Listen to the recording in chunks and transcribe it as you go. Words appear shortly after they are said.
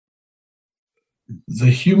The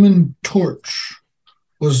Human Torch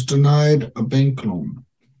was denied a bank loan.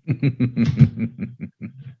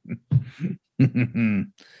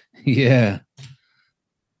 Yeah,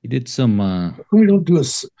 he did some. How come we don't do a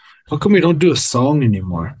How come we don't do a song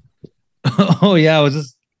anymore? Oh yeah,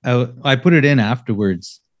 I put it in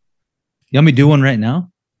afterwards. You want me to do one right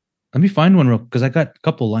now? Let me find one real because I got a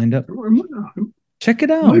couple lined up. It Check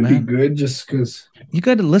it out, might be man. good just because You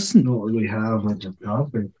got to we listen. don't really have like a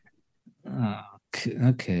topic.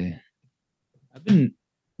 Okay.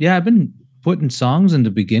 I've been putting songs in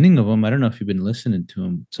the beginning of them. I don't know if you've been listening to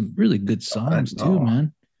them. Some really good songs too, No,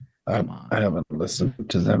 man. I, Come on, I haven't listened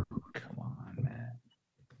to them. come on, man.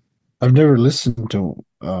 I've never listened to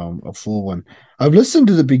a full one. I've listened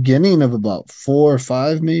to the beginning of about four or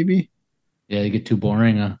five, maybe. Yeah, you get too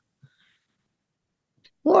boring, huh?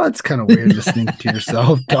 Well, it's kind of weird listening to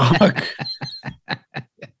yourself talk.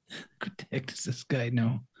 What the heck does this guy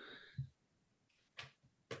know?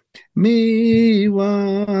 Me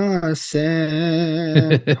wa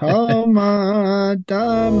se homa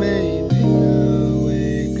da me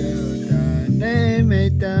we go da ne me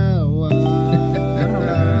da wa.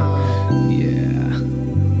 Yeah,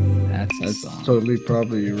 that's a That's song. totally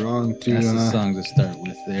probably wrong too. That's the song to start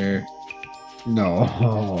with there.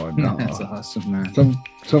 No, That's no. awesome, man.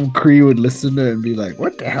 Some Cree would listen to it and be like,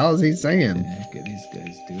 "What the hell is he What the saying?" heck are these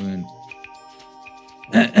guys doing?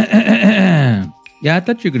 Yeah, I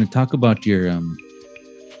thought you were going to talk about your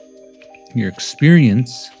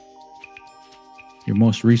experience, your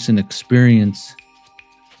most recent experience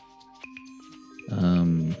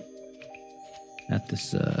um, at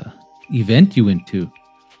this event you went to.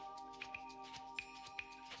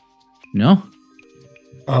 No,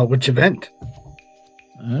 Which event?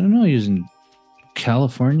 I don't know. He was in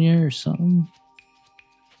California or something.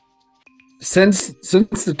 Since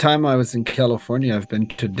the time I was in California, I've been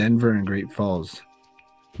to Denver and Great Falls.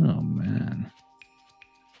 Oh man,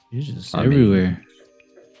 you're just I mean, everywhere.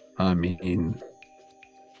 I mean,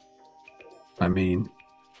 I mean.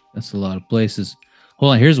 That's a lot of places.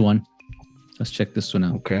 Hold on, here's one. Let's check this one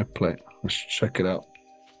out. Okay, play. Let's check it out.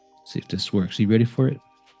 See if this works. You ready for it?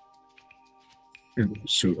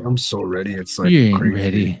 Shoot, I'm so ready. It's like You ain't crazy.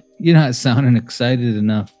 ready. You're not sounding excited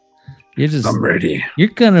enough. I'm ready. You're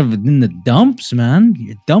kind of in the dumps, man.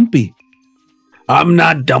 You're dumpy. I'm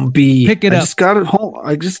not dumpy. Pick it I up. just got it home.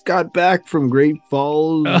 I just got back from Great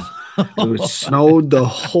Falls. It snowed the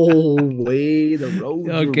whole way. The roads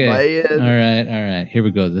were Okay. bad. All right. Here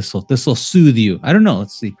we go. This'll soothe you. I don't know.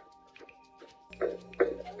 Let's see.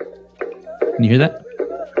 Can you hear that?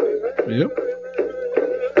 Yep.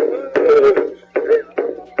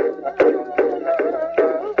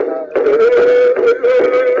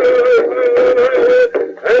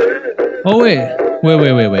 Oh wait.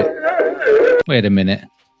 Wait a minute.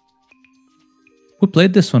 We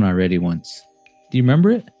played this one already once. Do you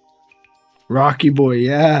remember it? Rocky Boy,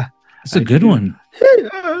 yeah. It's a good one.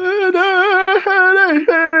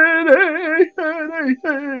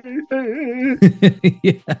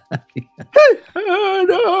 Yeah.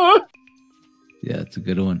 Yeah, it's a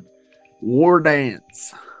good one. War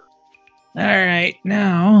Dance. All right,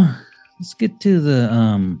 now let's get to the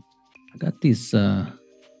I got these I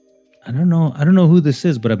don't know who this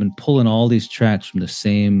is, but I've been pulling all these tracks from the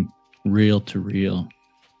same reel to reel.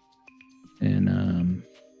 And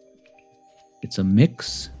it's a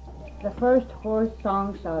mix. The first four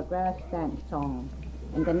songs are grass dance songs,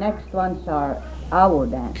 and the next ones are owl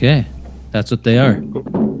dance. Okay, that's what they are.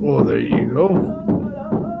 Oh, there you go.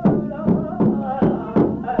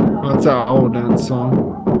 That's our owl dance song.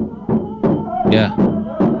 Yeah.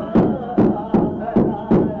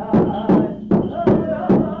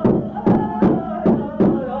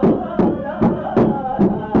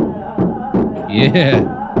 Yeah.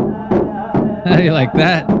 How do you like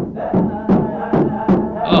that?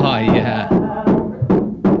 Oh, yeah.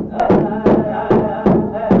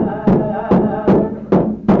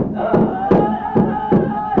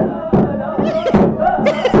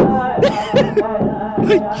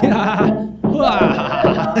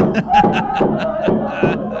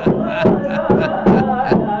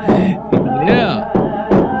 Yeah.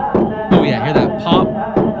 Oh, yeah. Hear that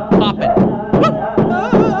popping.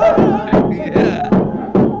 Yeah.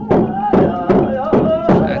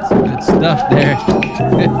 That's good stuff there.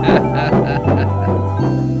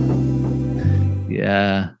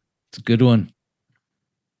 Yeah. It's a good one.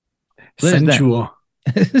 Sensual.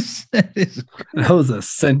 That was a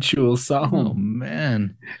sensual oh, song.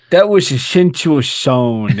 man. That was a sensual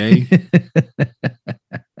song, eh?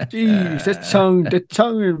 Jeez, that song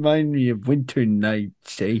reminds me of winter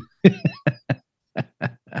nights, eh?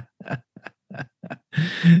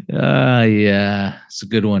 Yeah, it's a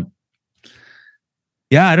good one.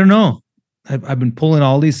 Yeah, I don't know. I've been pulling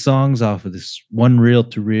all these songs off of this one reel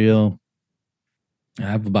to reel. I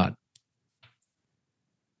have about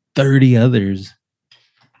 30 others.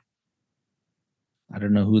 I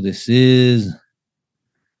don't know who this is.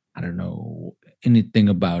 I don't know anything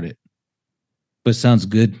about it. But it sounds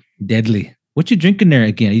good. Deadly. What you drinking there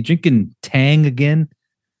again? Are you drinking Tang again?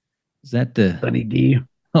 Is that the Sunny D?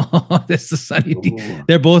 Oh, that's the Sunny D. Ooh.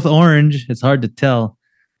 They're both orange. It's hard to tell.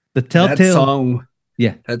 The That Telltale. song,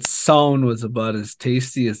 Yeah. that song was about as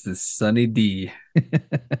tasty as the Sunny D.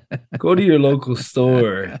 Go to your local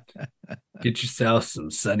store, get yourself some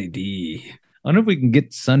Sunny D. I wonder if we can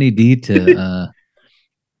get Sunny D to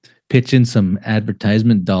pitch in some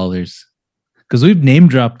advertisement dollars, because we've name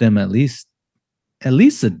dropped them at least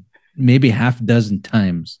maybe half dozen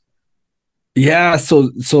times. Yeah,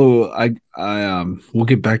 so I we'll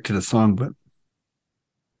get back to the song, but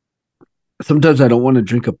sometimes I don't want to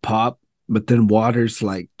drink a pop, but then water's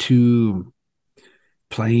like too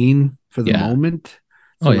plain for the moment.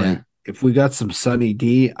 So like, if we got some Sunny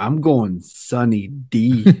D, I'm going Sunny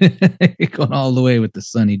D. Going all the way with the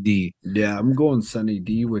Sunny D. Yeah, I'm going Sunny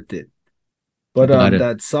D with it. But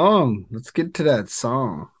that song, let's get to that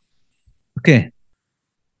song. Okay.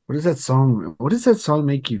 What does that song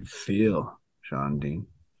make you feel, Sean Dean?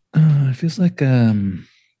 It feels like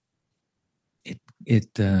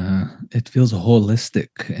it feels holistic,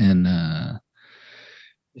 and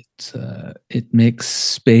it makes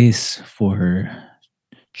space for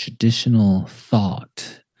traditional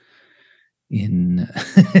thought in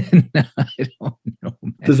I don't know,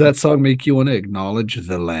 man. Does that song make you want to acknowledge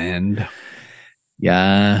the land?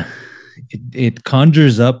 Yeah, it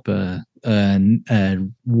conjures up a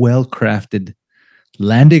well-crafted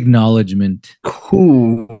land acknowledgement.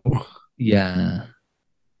 Cool. Yeah.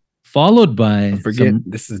 Followed by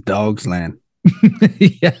this is Dog's Land.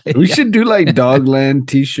 Yeah, we should do like Dogland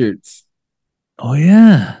t-shirts. Oh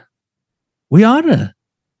yeah. We oughta.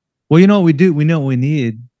 Well, you know what we do? We know what we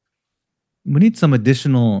need. We need some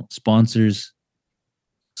additional sponsors.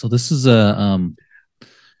 So this is I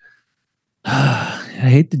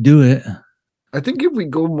hate to do it. I think if we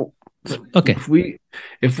go okay,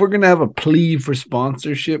 if we're gonna have a plea for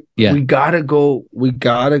sponsorship, yeah, we gotta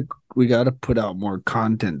put out more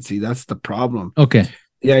content. See, that's the problem. Okay.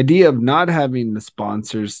 The idea of not having the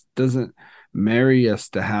sponsors doesn't marry us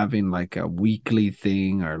to having like a weekly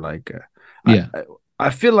thing or like a yeah. I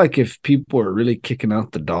feel like if people are really kicking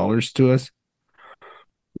out the dollars to us,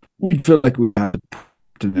 we feel like we have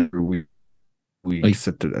to every week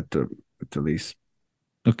at the least.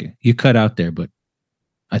 Okay, you cut out there, but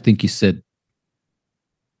I think you said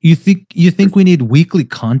you think we need weekly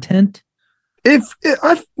content.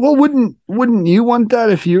 Wouldn't you want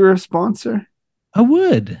that if you were a sponsor? I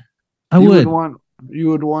would. You would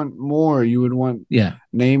want more. You would want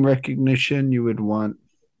name recognition. You would want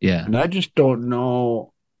and I just don't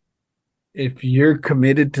know if you're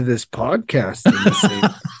committed to this podcast.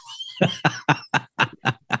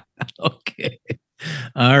 Okay.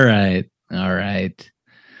 All right.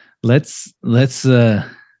 Let's look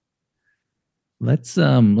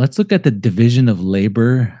at the division of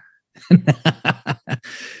labor.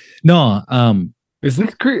 No, is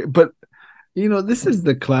this great? But this is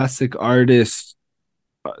the classic artist,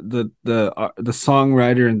 the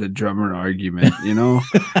songwriter and the drummer argument.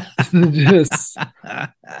 Just, I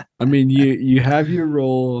mean, you have your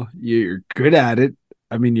role. You're good at it.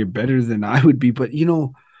 I mean, you're better than I would be. But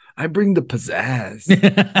I bring the pizzazz.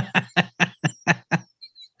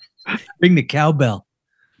 Bring the cowbell.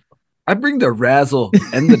 I bring the razzle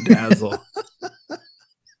and the dazzle.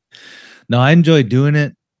 No, I enjoy doing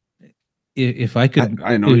it. If I could,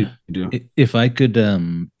 I know you do. If I could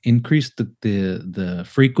increase the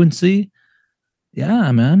frequency, yeah,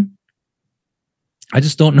 man. I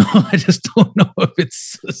just don't know. I just don't know if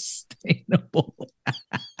it's sustainable.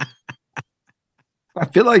 I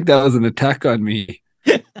feel like that was an attack on me.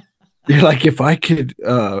 You're like, if I could,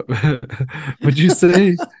 what'd you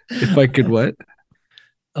say? If I could what?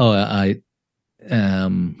 Oh,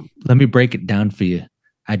 let me break it down for you.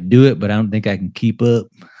 I'd do it, but I don't think I can keep up.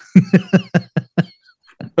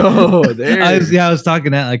 Oh, there. I was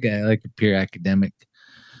talking that like a pure academic,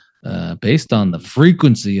 based on the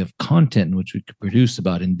frequency of content in which we could produce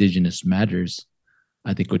about indigenous matters.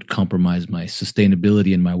 I think would compromise my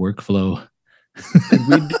sustainability in my workflow.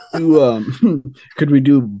 Could we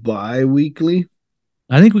do bi-weekly?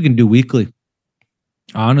 I think we can do weekly.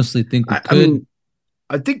 I honestly think we could. I mean,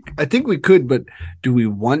 I think we could, but do we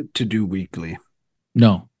want to do weekly?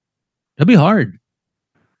 No, that'd be hard.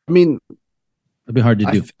 I mean, it'd be hard to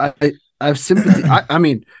do. I have sympathy. I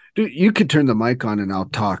mean, dude, you could turn the mic on and I'll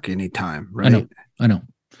talk anytime, right? I know.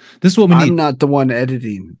 This is what we I'm need. not the one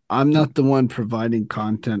editing. I'm not the one providing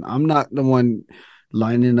content. I'm not the one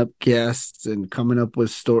lining up guests and coming up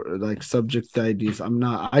with subject ideas. I'm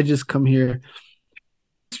not. I just come here.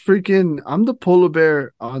 I'm the polar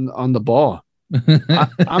bear on the ball.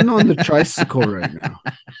 I'm on the tricycle right now.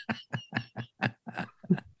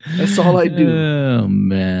 That's all I do. Oh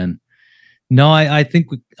man. No, I think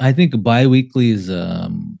bi-weekly is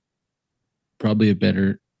probably a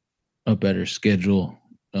better schedule.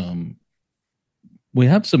 We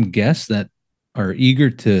have some guests that are eager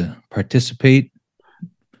to participate.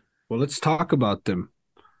 Well, let's talk about them.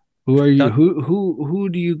 Who are you? Who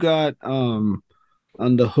do you got on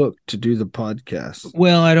the hook to do the podcast?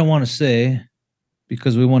 Well, I don't want to say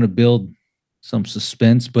because we want to build some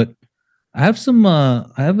suspense, but I have some. I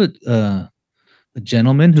have a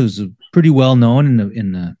gentleman who's pretty well known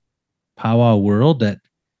in the powwow world that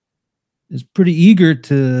is pretty eager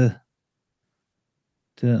to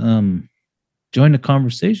join the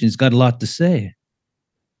conversation. He's got a lot to say,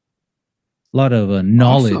 a lot of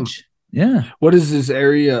knowledge. Awesome. Yeah. What is his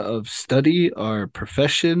area of study or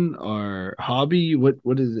profession or hobby?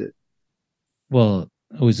 What is it? Well,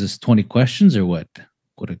 is this 20 questions or what?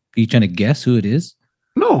 Are you trying to guess who it is?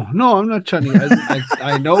 No, I'm not trying to.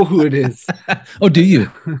 I know who it is. Oh, do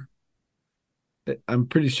you? I'm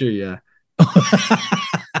pretty sure, yeah.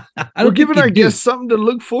 We're giving our guests something to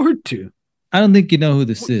look forward to. I don't think you know who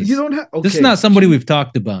this is. You don't have. Okay. This is not somebody we've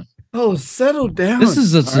talked about. Oh, settle down. This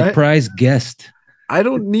is a surprise guest. I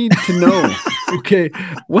don't need to know. Okay.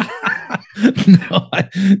 What?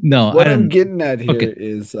 No. What I'm getting at here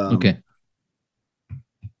is okay.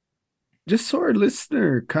 Just so our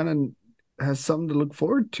listener kind of has something to look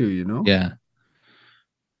forward to, you know? Yeah.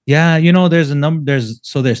 Yeah,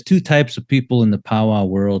 there's two types of people in the powwow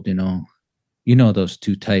world, you know those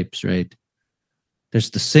two types, right? There's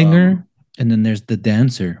the singer and then there's the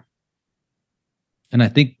dancer. And I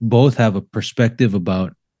think both have a perspective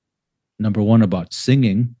about, number one, about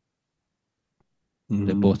singing. Mm-hmm.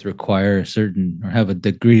 They both require a certain or have a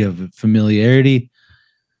degree of familiarity.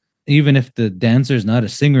 Even if the dancer is not a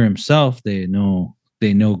singer himself, they know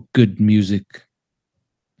good music.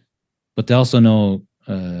 But they also know,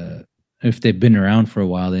 if they've been around for a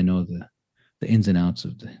while, they know the ins and outs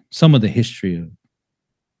of some of the history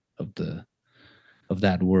of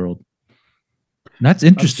that world. And that's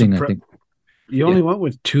interesting, I think. You only went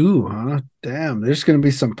with two, huh? Damn, there's going to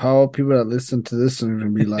be some powwow people that listen to this and are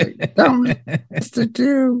going to be like, "It's the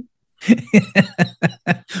two."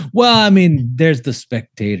 Well, I mean, there's the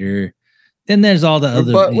spectator, then there's all the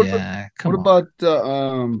other. What about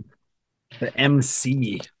the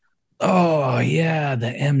MC? Oh yeah, the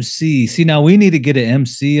MC. See, now we need to get an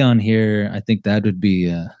MC on here. I think that would be.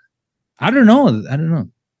 I don't know.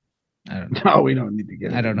 No, we don't need to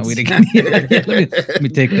get. I don't know. We let me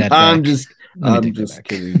take that back. I'm just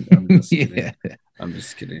kidding. I'm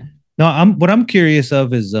just kidding. No, what I'm curious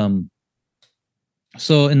of is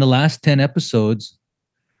so in the last 10 episodes,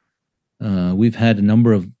 we've had a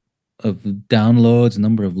number of downloads, a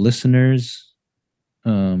number of listeners,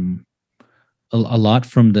 a lot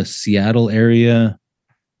from the Seattle area.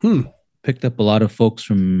 Picked up a lot of folks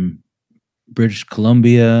from British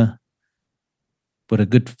Columbia, but a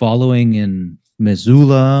good following in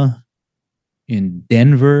Missoula, in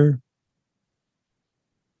Denver,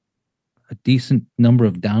 a decent number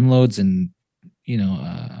of downloads in,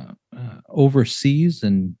 overseas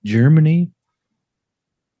in Germany.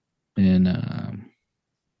 And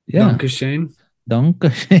Dankeschön.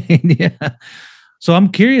 Yeah. So I'm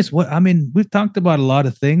curious we've talked about a lot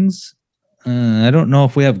of things. I don't know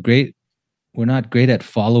if we're not great at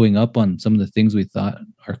following up on some of the things we thought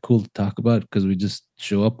are cool to talk about because we just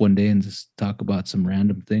show up one day and just talk about some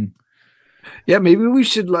random thing. Yeah, maybe we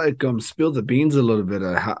should spill the beans a little bit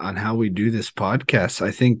on how we do this podcast. I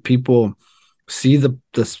think people see the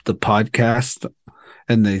podcast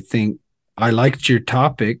and they think, I liked your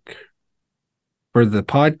topic for the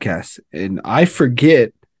podcast. And I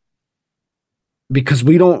forget because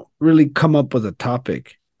we don't really come up with a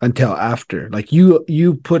topic until after. Like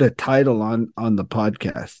you put a title on the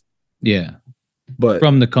podcast. Yeah. But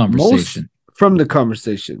from the conversation.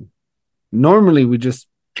 Normally we just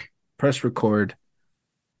press record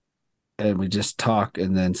and we just talk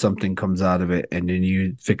and then something comes out of it and then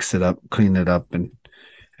you fix it up, clean it up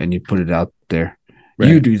and you put it out there. Right.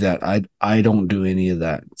 You do that. I don't do any of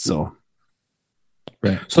that. So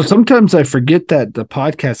right. So sometimes I forget that the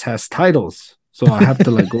podcast has titles. So I have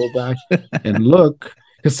to go back and look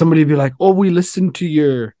because somebody be like, "Oh, we listened to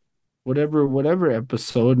your whatever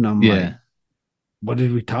episode," and I'm like, what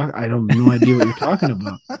did we talk? I don't have no idea what you're talking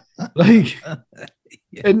about. Like,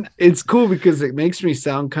 Yeah. and it's cool because it makes me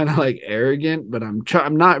sound kind of like arrogant, but I'm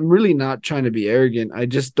really not trying to be arrogant. I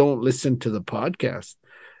just don't listen to the podcast.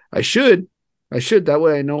 I should. That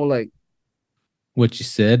way I know like What you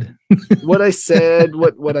said. what I said,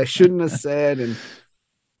 what I shouldn't have said, and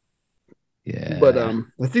Yeah. but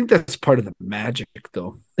I think that's part of the magic,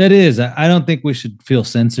 though. That is. I don't think we should feel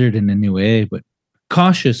censored in any way, but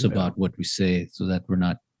cautious Yeah. about what we say so that we're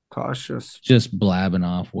not Cautious. just blabbing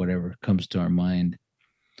off whatever comes to our mind.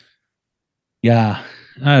 Yeah,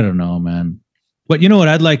 I don't know, man. But you know what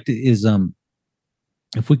I'd like to is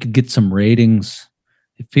if we could get some ratings,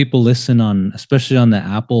 if people listen on, especially on the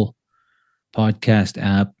Apple podcast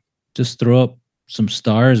app, just throw up some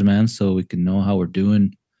stars, man, so we can know how we're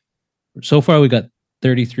doing. So far we got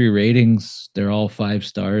 33 ratings. They're all 5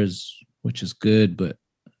 stars, which is good, but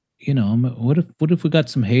you know, what if we got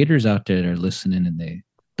some haters out there that are listening and they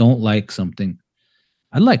don't like something?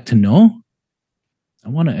 I'd like to know. I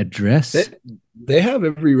want to address They have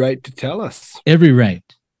every right to tell us. every right.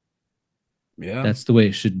 Yeah. That's the way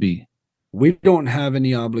it should be. We don't have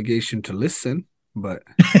any obligation to listen, but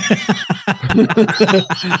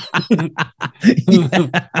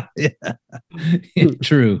yeah.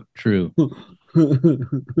 True.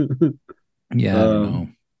 Yeah, I don't know.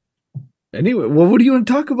 Anyway, well, what do you want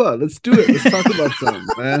to talk about? Let's do it. Let's talk about something,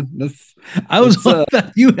 man. I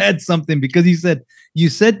thought you had something because you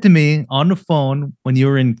said to me on the phone when you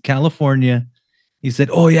were in California, you said,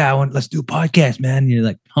 "Oh yeah, let's do a podcast, man." And you're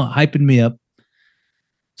like hyping me up.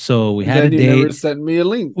 So we had a date. You never sent me a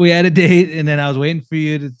link. We had a date, and then I was waiting for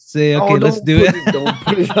you to say, "Okay, let's do it." Don't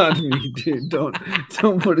put it on me, dude.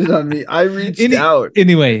 Don't put it on me. I reached out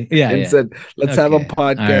anyway, and said, "Let's have a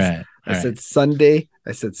podcast." All I said Sunday.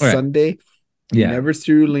 Sunday. Yeah. Never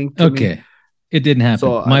threw a link to me. Okay. It didn't happen.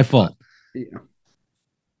 So My fault. Yeah.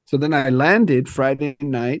 So then I landed Friday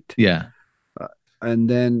night. Yeah. And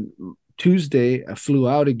then Tuesday I flew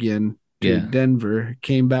out again to Denver,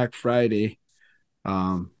 came back Friday.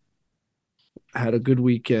 Had a good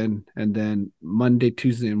weekend, and then Monday,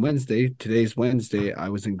 Tuesday, and Wednesday. Today's Wednesday. I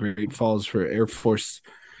was in Great Falls for Air Force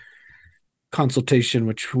consultation,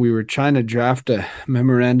 which we were trying to draft a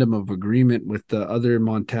memorandum of agreement with the other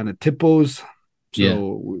Montana TIPOs.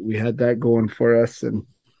 So we had that going for us, and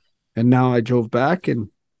now I drove back and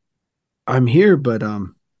I'm here. But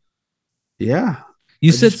yeah,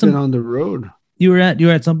 you said been on the road. You were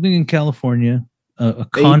at something in California, a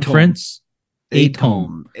conference.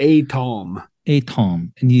 ATOM,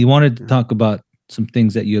 and you wanted to talk about some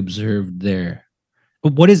things that you observed there.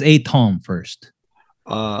 But what is ATOM first?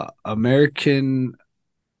 American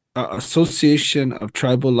Association of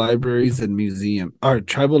Tribal Libraries and Museums, or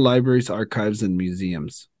Tribal Libraries, Archives, and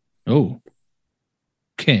Museums. Oh,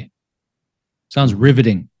 okay. Sounds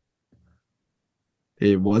riveting.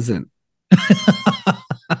 It wasn't.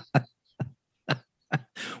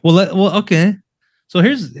 Well, okay. So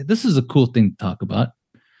this is a cool thing to talk about.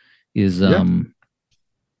 Is libraries.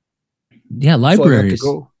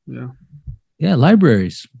 Yeah,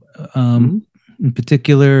 libraries. In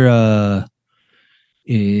particular,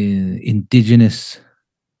 indigenous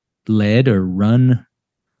led or run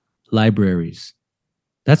libraries.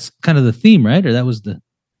 That's kind of the theme, right? Or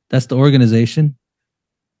that's the organization.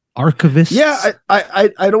 Archivists. Yeah,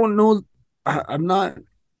 I don't know. I'm not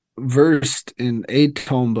versed in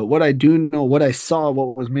ATOM, but what I do know, what I saw,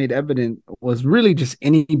 what was made evident was really just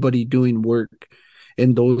anybody doing work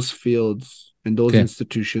in those fields, in those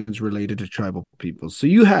institutions related to tribal people. So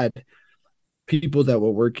you had people that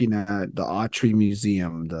were working at the Autry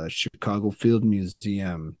Museum, the Chicago Field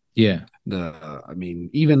Museum. Yeah.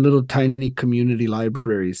 Even little tiny community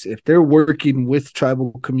libraries. If they're working with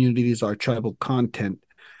tribal communities or tribal content,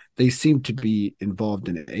 they seem to be involved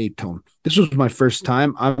in ATOM. This was my first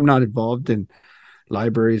time. I'm not involved in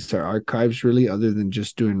libraries or archives really, other than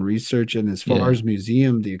just doing research. And as far as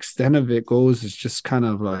museum, the extent of it goes, it's just kind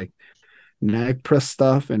of like NAGPRA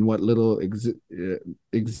stuff and what little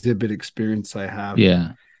exhibit experience I have.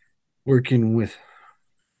 Yeah. Working with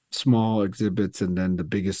small exhibits, and then the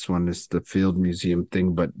biggest one is the field museum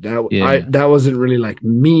thing. But that wasn't really like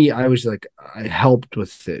me. I was like, I helped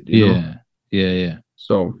with it. You know? Yeah.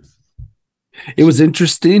 So it was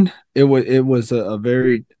interesting. It was a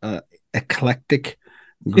very eclectic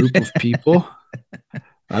group of people.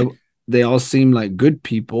 They all seemed like good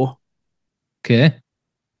people. Okay.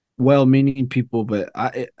 Well-meaning people, but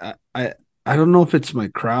I don't know if it's my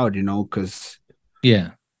crowd, because I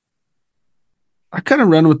kind of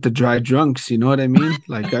run with the dry drunks, you know what I mean?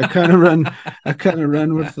 Like I kind of run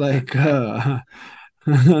with like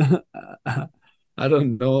I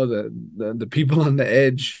don't know the people on the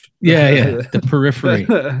edge. Yeah. The periphery.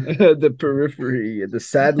 The periphery, the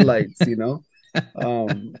satellites, you know.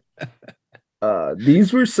 Um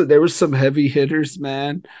there were some heavy hitters,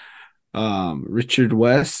 man. Richard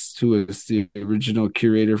West, who was the original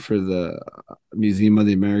curator for the Museum of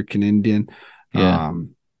the American Indian. Yeah. Of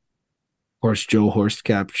course, Joe Horse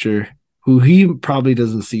Capture, who he probably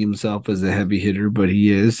doesn't see himself as a heavy hitter, but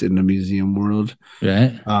he is in the museum world.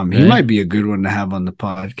 Right. He might be a good one to have on the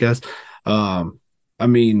podcast. I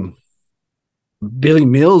mean, Billy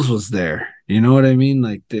Mills was there. You know what I mean?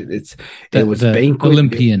 Like it was the banquet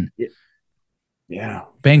Olympian. Yeah,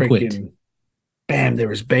 banquet. Bam! There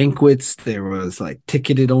was banquets. There was like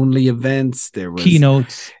ticketed only events. There was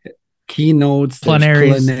keynotes,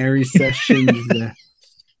 culinary sessions.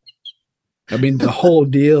 I mean, the whole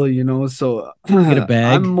deal, you know. So get a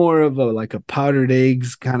bag. I'm more of a powdered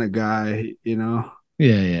eggs kind of guy, you know.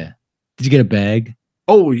 Yeah. Did you get a bag?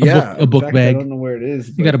 Oh yeah, a book bag. I don't know where it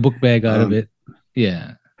is. You got a book bag out of it.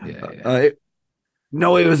 Yeah.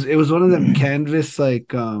 No, it was one of them canvas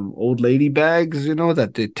old lady bags, you know,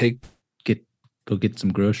 that they go get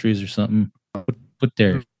some groceries or something. Put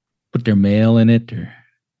their mail in it, or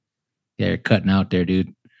you're cutting out there,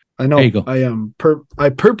 dude. I know. There you go. I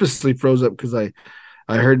purposely froze up because I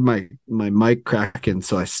heard my mic cracking,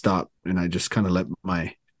 so I stopped and I just kind of let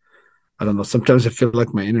I don't know. Sometimes I feel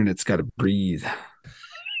like my internet's got to breathe.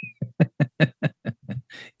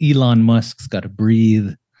 Elon Musk's got to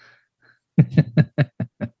breathe.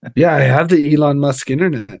 Yeah, I have the Elon Musk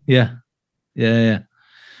internet. Yeah.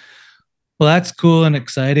 Well, that's cool and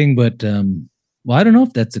exciting, but I don't know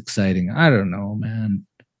if that's exciting. I don't know, man.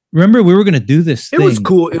 Remember, we were going to do this thing. It was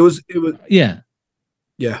cool. It was. Yeah.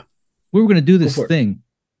 We were going to do this thing,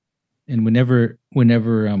 and we never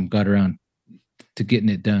got around to getting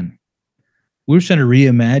it done. We were trying to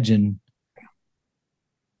reimagine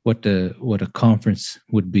what a conference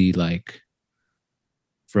would be like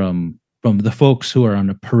from the folks who are on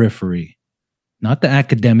the periphery, not the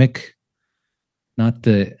academic, not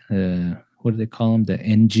the what do they call them, the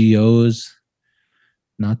NGOs,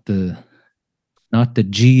 not the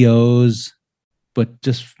GOs, but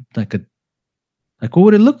just like what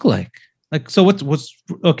would it look like? Like, so what's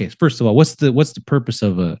okay? First of all, what's the purpose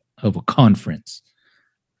of a conference?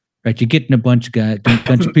 Right, you're getting a bunch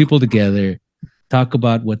of people together, talk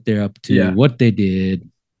about what they're up to, what they did,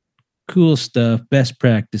 cool stuff, best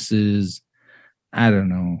practices. I don't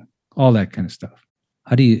know, all that kind of stuff.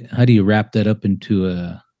 How do you wrap that up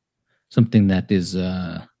into something that is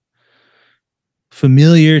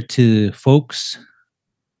familiar to folks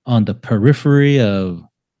on the periphery of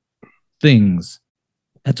things?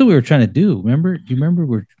 That's what we were trying to do. Remember? Do you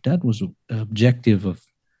remember that was the objective of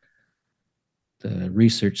the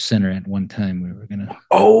research center at one time? We were gonna.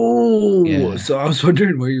 Oh, yeah. So I was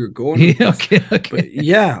wondering where you were going. Yeah, okay. But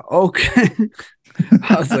yeah, okay.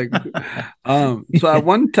 I was like, so at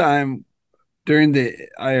one time during the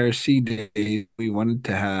IRC days,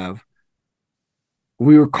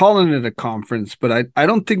 we were calling it a conference, but I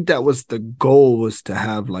don't think that was the goal, was to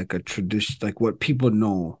have like a tradition, like what people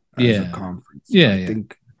know as a conference. I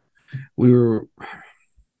think we were.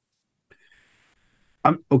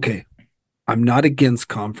 I'm not against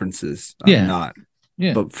conferences. I'm not.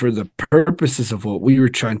 Yeah. But for the purposes of what we were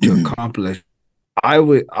trying to accomplish,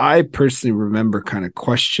 I personally remember kind of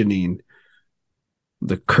questioning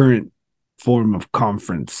the current form of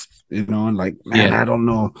conference, you know, and like, man, I don't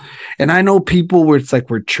know. And I know people where it's like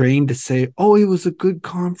we're trained to say, oh, it was a good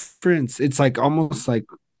conference. It's like almost like,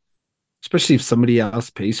 especially if somebody else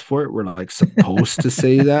pays for it, we're like supposed to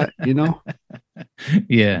say that, you know?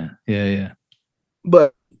 Yeah.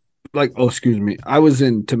 But like, oh, excuse me, I was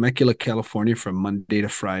in Temecula, California from Monday to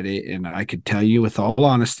Friday, and I could tell you with all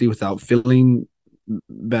honesty, without feeling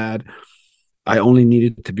bad, I only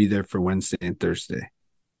needed to be there for Wednesday and Thursday.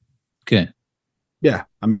 Okay. Yeah.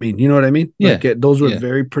 I mean, you know what I mean? Yeah. Like, those were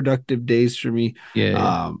very productive days for me.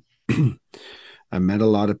 Yeah. I met a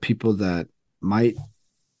lot of people that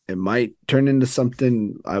it might turn into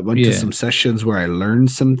something. I went to some sessions where I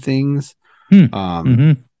learned some things.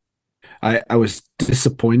 I was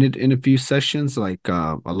disappointed in a few sessions, like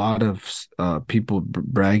a lot of people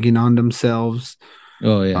bragging on themselves.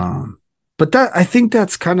 Oh yeah. But I think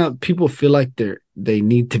that's kind of, people feel like they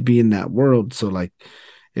need to be in that world. So like,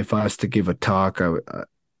 if I was to give a talk,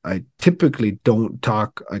 I typically don't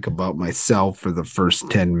talk like about myself for the first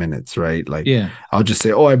 10 minutes, right? Like, I'll just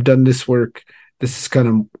say, oh, I've done this work. This is kind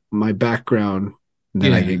of my background. And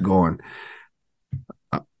then I get going.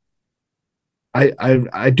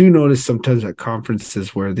 I do notice sometimes at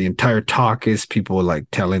conferences where the entire talk is people like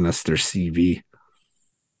telling us their CV.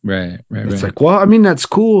 Right. It's like, well, I mean, that's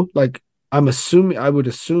cool. Like, I would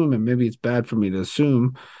assume, and maybe it's bad for me to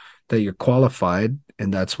assume that you're qualified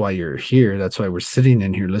and that's why you're here. That's why we're sitting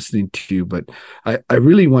in here listening to you. But I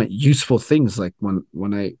really want useful things. Like when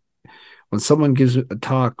someone gives a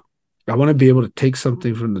talk, I want to be able to take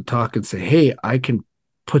something from the talk and say, hey, I can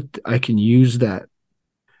use that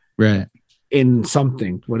right in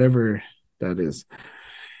something, whatever that is.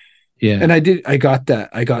 Yeah. And I got that.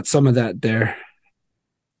 I got some of that there.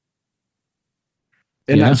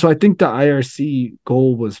 And so I think the IRC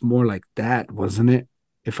goal was more like that, wasn't it?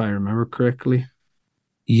 If I remember correctly.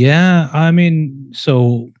 Yeah. I mean,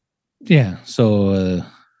 so the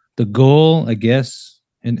goal, I guess,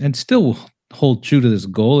 and still hold true to this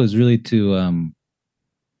goal is really to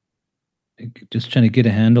just trying to get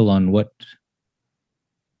a handle on what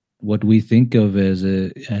we think of as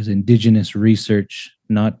indigenous research,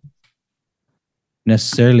 not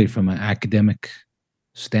necessarily from an academic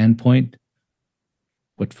standpoint,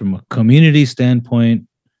 but from a community standpoint,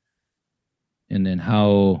 and then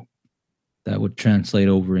how that would translate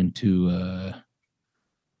over into a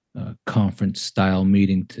conference style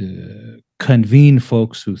meeting to convene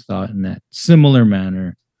folks who thought in that similar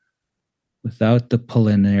manner without the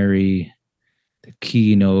plenary, the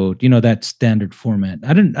keynote, that standard format.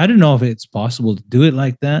 I don't know if it's possible to do it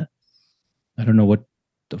like that. I don't know what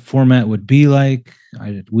the format would be like.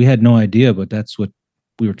 We had no idea, but that's what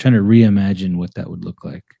we were trying to reimagine what that would look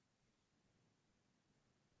like.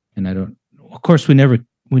 And of course, we never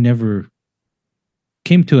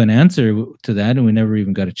came to an answer to that, and we never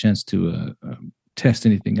even got a chance to test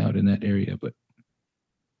anything out in that area. But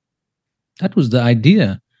that was the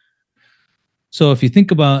idea. So if you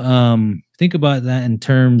think about that in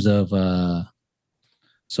terms of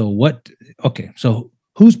so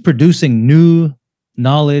who's producing new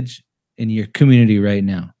knowledge in your community right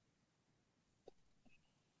now?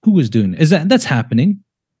 Who is doing it? That's happening,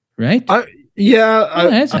 right?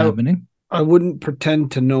 It's happening. I wouldn't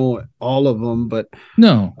pretend to know all of them, but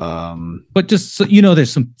no. But just so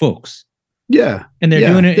there's some folks. Yeah, and they're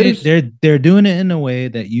doing it. They're doing it in a way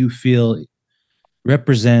that you feel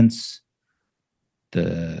represents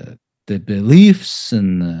the beliefs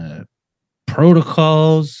and the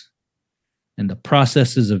protocols and the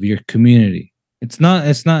processes of your community. It's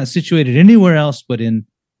not situated anywhere else but in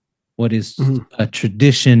what is a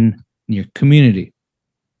tradition in your community.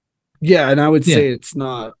 Yeah, and I would say it's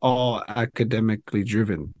not all academically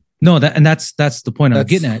driven. No, that's the point I'm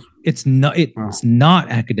getting at. It's not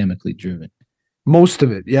academically driven. Most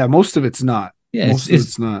of it, most of it's not. Yeah, most of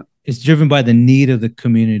it's not. It's driven by the need of the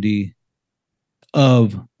community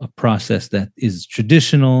of a process that is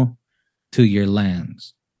traditional to your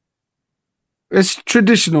lands. It's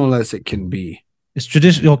traditional as it can be. It's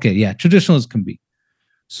traditional. Okay, yeah, traditional as can be.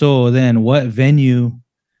 So then, what venue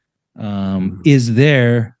is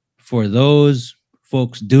there for those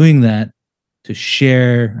folks doing that to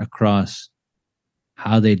share across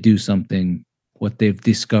how they do something, what they've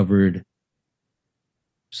discovered,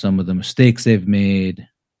 some of the mistakes they've made,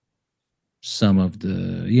 some of the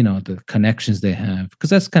the connections they have, because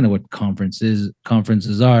that's kind of what conferences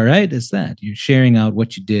are, right? It's that you're sharing out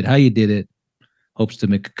what you did, how you did it, hopes to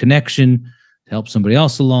make a connection to help somebody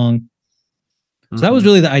else along. So that was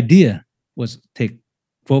really the idea, was take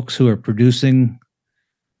folks who are producing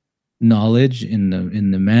knowledge in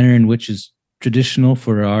the manner in which is traditional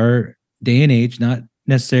for our day and age, not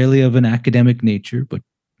necessarily of an academic nature, but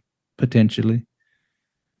potentially,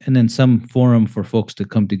 and then some forum for folks to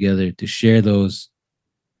come together to share those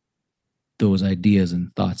ideas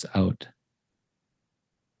and thoughts out.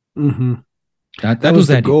 That was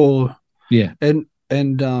the goal. Yeah, and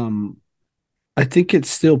I think it's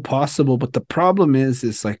still possible, but the problem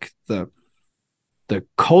is like the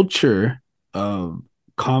culture of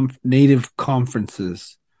native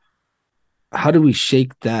conferences. How do we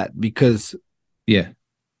shake that? Because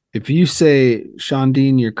if you say, Sean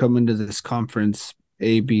Dean, you're coming to this conference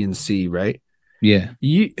A, B, and C, right? Yeah,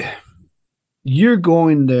 you're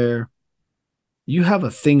going there. You have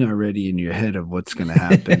a thing already in your head of what's going to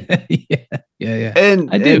happen. Yeah. And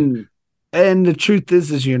I do. And the truth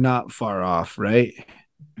is you're not far off, right?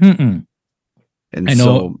 And I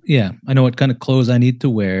know. I know what kind of clothes I need to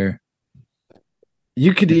wear.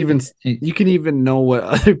 You could even know what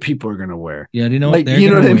other people are gonna wear. Yeah, you know what they're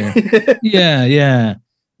gonna wear. Yeah.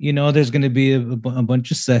 There's going to be a bunch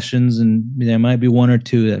of sessions, and there might be one or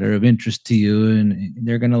two that are of interest to you, and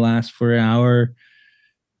they're going to last for an hour,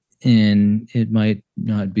 and it might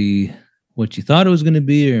not be what you thought it was going to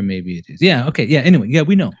be, or maybe it is. Yeah. Okay. Yeah. Anyway. Yeah.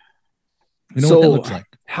 We know what that looks like.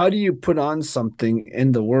 How do you put on something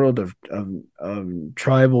in the world of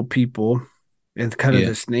tribal people and kind of Yeah.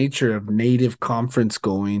 this nature of native conference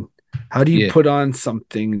going. How do you Yeah. put on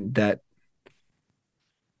something that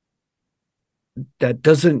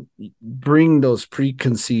doesn't bring those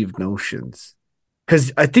preconceived notions?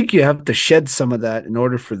 Because I think you have to shed some of that in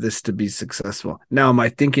order for this to be successful. Now, am I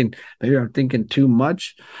thinking, maybe I'm thinking too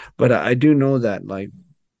much, but I do know that, like,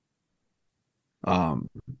 um,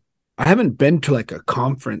 I haven't been to like a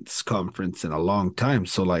conference in a long time.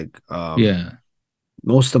 So like, Yeah.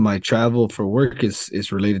 most of my travel for work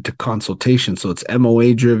is related to consultation. So it's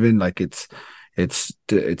MOA driven, like it's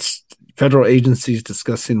federal agencies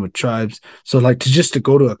discussing with tribes. So like to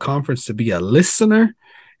go to a conference to be a listener,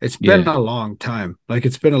 it's been Yeah. a long time. Like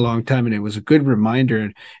it's been a long time, and it was a good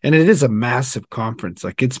reminder. And it is a massive conference.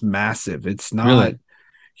 Like it's massive. It's not, Really?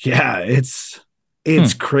 yeah, it's Hmm.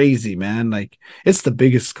 crazy, man. Like it's the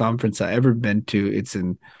biggest conference I ever been to.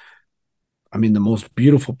 I mean, the most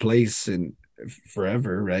beautiful place in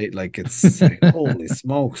forever, right? Like it's like, holy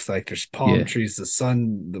smokes, like there's palm Yeah. trees, the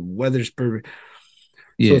sun, the weather's perfect. So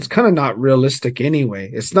Yeah. it's kind of not realistic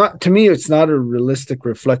anyway. It's not, to me, it's not a realistic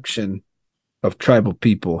reflection of tribal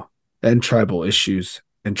people and tribal issues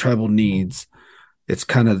and tribal needs. It's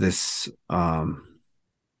kind of this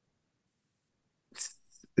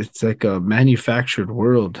it's like a manufactured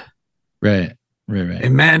world. Right. Right. Right.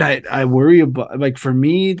 And man, I worry about, like, for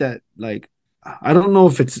me, that, like, I don't know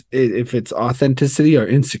if it's authenticity or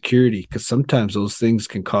insecurity, because sometimes those things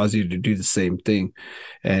can cause you to do the same thing.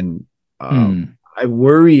 And Hmm. I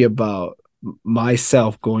worry about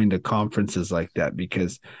myself going to conferences like that,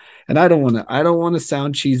 because, and I don't want to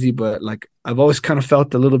sound cheesy, but like I've always kind of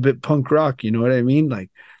felt a little bit punk rock, you know what I mean?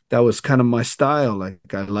 Like that was kind of my style.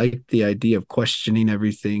 Like I liked the idea of questioning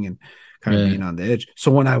everything and kind of being Right. on the edge.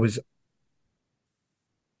 So when I was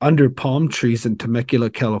under palm trees in Temecula,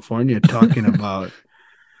 California, talking about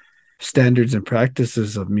standards and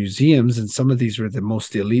practices of museums, and some of these were the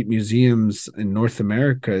most elite museums in North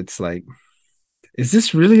America. It's like, is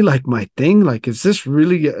this really like my thing? Like, is this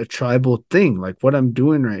really a tribal thing? Like what I'm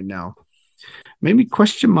doing right now? Made me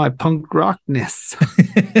question my punk rockness.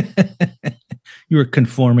 You were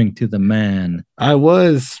conforming to the man. I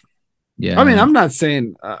was. I mean, Yeah. I'm not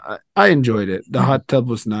saying I enjoyed it. The hot tub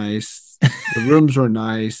was nice. The rooms were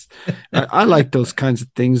nice. I like those kinds of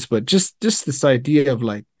things, but just this idea of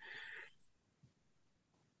like,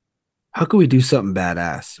 how can we do something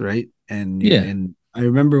badass, right? Yeah. And I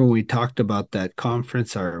remember when we talked about that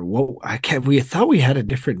conference, or what, I can't, we thought we had a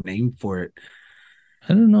different name for it.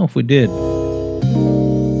 I don't know if we did.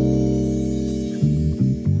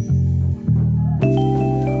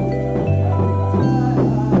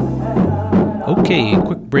 Okay,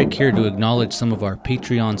 quick break here to acknowledge some of our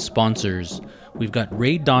Patreon sponsors. We've got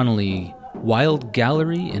Ray Donnelly, Wild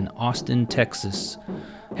Gallery in Austin, Texas.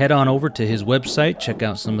 Head on over to his website, check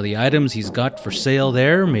out some of the items he's got for sale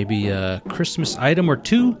there, maybe a Christmas item or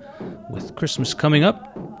two. With Christmas coming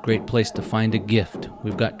up, great place to find a gift.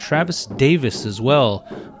 We've got Travis Davis as well.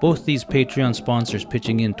 Both these Patreon sponsors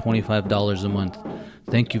pitching in $25 a month.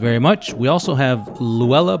 Thank you very much. We also have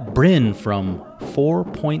Luella Bryn from 4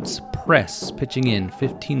 Points Press pitching in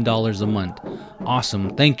 $15 a month. Awesome.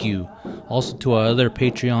 Thank you. Also to our other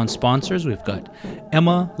Patreon sponsors, we've got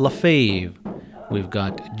Emma LaFave. We've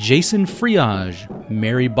got Jason Friage,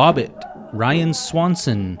 Mary Bobbitt, Ryan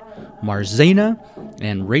Swanson, Marzena,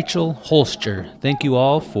 and Rachel Holster. Thank you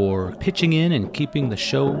all for pitching in and keeping the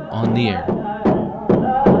show on the air.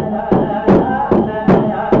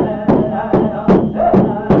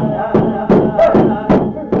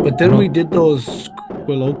 But then we did those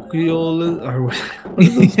colloquial, or what are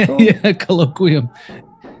those called? Yeah, colloquium.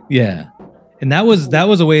 Yeah. And that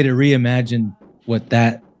was a way to reimagine what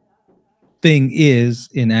that thing is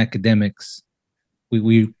in academics.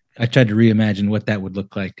 I tried to reimagine what that would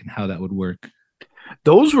look like and how that would work.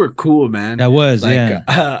 Those were cool, man. That was, like,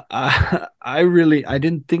 yeah. I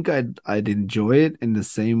didn't think I'd enjoy it in the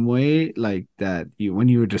same way, like that. When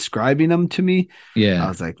you were describing them to me, Yeah. I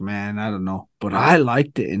was like, man, I don't know, but I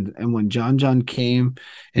liked it. And when John came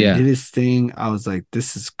and Yeah. did his thing, I was like,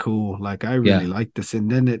 this is cool. Like I really Yeah. like this. And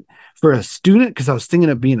then for a student, because I was thinking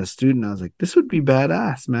of being a student, I was like, this would be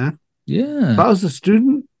badass, man. If I Yeah. was a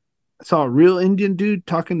student, I saw a real Indian dude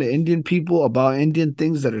talking to Indian people about Indian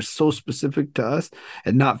things that are so specific to us,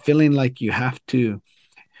 and not feeling like you have to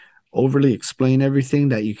overly explain everything,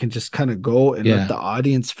 that you can just kind of go and Yeah. let the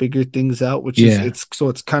audience figure things out, which Yeah. it's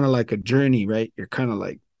kind of like a journey, right? You're kind of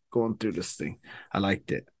like going through this thing. I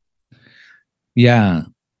liked it. Yeah.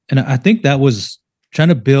 And I think that was trying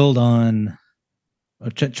to build on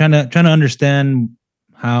trying to understand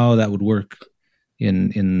how that would work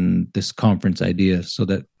in this conference idea, so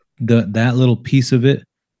that that little piece of it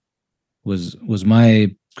was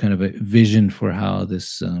my kind of a vision for how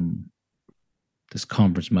this this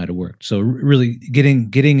conference might have worked. So really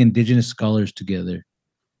getting indigenous scholars together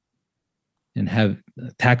and have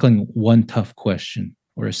tackling one tough question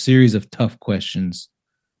or a series of tough questions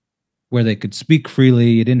where they could speak freely.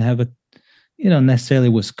 You didn't have a, necessarily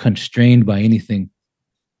was constrained by anything.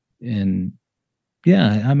 And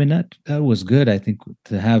yeah, I mean, that was good. I think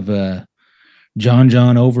to have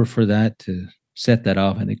John over for that, to set that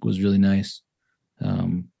off, I think was really nice.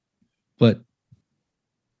 But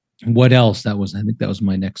what else? I think that was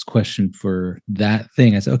my next question for that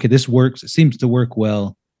thing. I said, okay, this works. It seems to work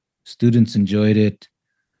well. Students enjoyed it.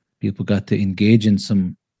 People got to engage in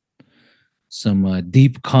some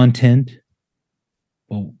deep content.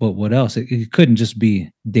 Well, but what else? It couldn't just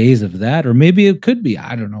be days of that, or maybe it could be.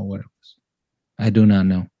 I don't know what it was. I do not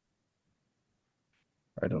know.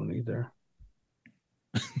 I don't either.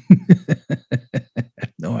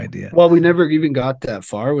 No idea. Well, we never even got that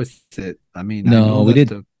far with it. I mean, no, I know we that did.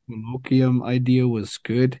 The colloquium idea was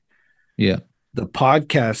good. Yeah. The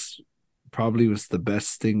podcast probably was the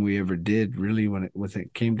best thing we ever did, really, when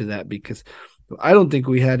it came to that, because I don't think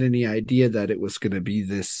we had any idea that it was going to be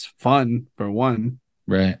this fun, for one,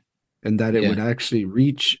 right, and that it would actually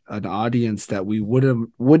reach an audience that we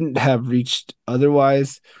wouldn't have reached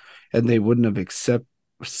otherwise, and they wouldn't have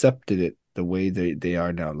accepted it the way they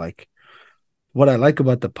are now. Like, what I like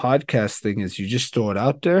about the podcast thing is you just throw it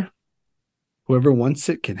out there. Whoever wants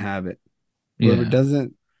it can have it. Whoever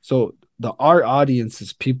doesn't. So our audience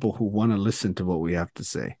is people who want to listen to what we have to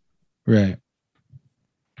say. Right.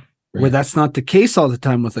 Where that's not the case all the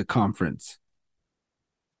time with a conference.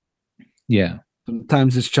 Yeah.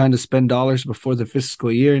 Sometimes it's trying to spend dollars before the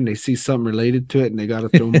fiscal year and they see something related to it and they got to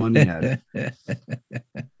throw money at it.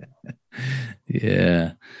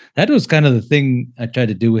 Yeah. That was kind of the thing I tried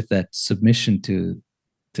to do with that submission to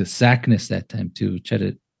SACNAS that time too. Try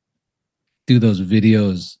to do those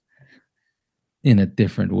videos in a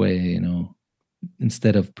different way,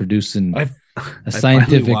 instead of producing a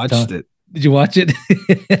scientific watched it. Did you watch it?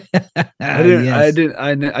 I didn't. Yes. I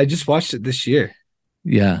didn't. I just watched it this year.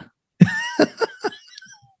 Yeah.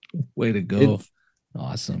 Way to go!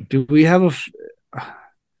 Awesome. Do we have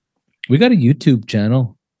we got a YouTube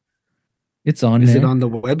channel. It's on. Is it on the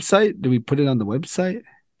website? Do we put it on the website?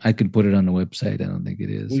 I can put it on the website. I don't think it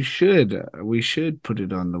is. We should. We should put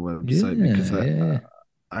it on the website because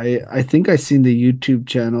I think I seen the YouTube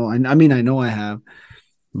channel. I mean, I know I have,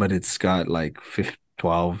 but it's got like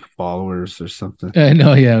 12 followers or something. I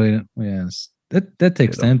know. Yeah. That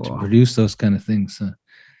takes time to produce those kind of things. That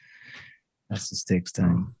just takes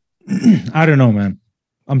time. I don't know, man.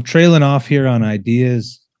 I'm trailing off here on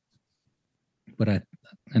ideas, but I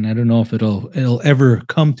don't know if it'll ever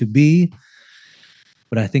come to be.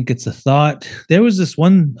 But I think it's a thought. There was this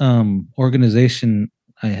one organization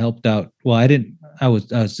I helped out. Well, I didn't. I was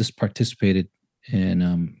just participated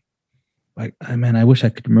in. I wish I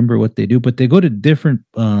could remember what they do, but they go to different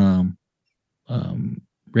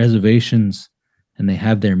reservations and they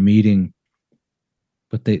have their meeting.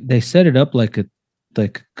 But they set it up like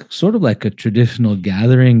sort of like a traditional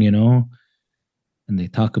gathering, and they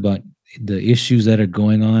talk about the issues that are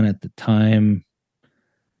going on at the time.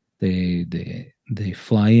 They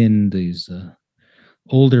fly in these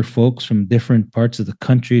older folks from different parts of the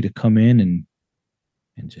country to come in and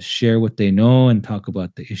just share what they know and talk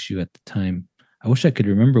about the issue at the time. I wish I could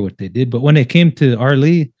remember what they did, but when it came to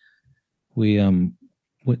Arlee, we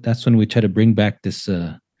that's when we try to bring back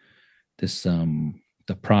the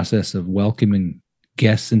process of welcoming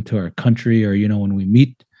guests into our country, or when we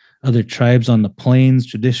meet other tribes on the plains.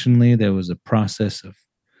 Traditionally, there was a process of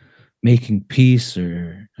making peace,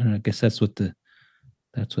 or I don't know, I guess that's what the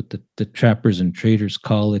trappers and traders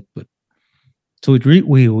call it. But so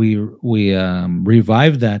we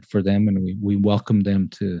revived that for them, and we welcomed them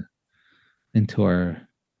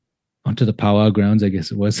onto the powwow grounds, I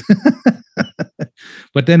guess it was.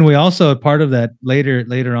 But then we also, part of that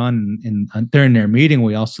later on during their meeting,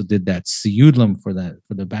 we also did that Siyudlam for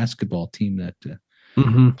the basketball team that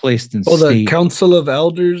placed in state. The Council of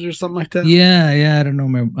Elders or something like that. Yeah. I don't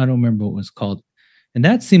remember what it was called, and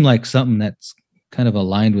that seemed like something that's kind of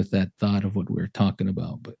aligned with that thought of what we were talking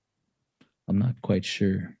about, but I'm not quite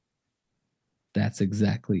sure that's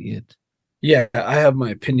exactly it. Yeah, I have my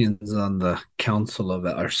opinions on the Council of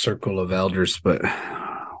our Circle of Elders, but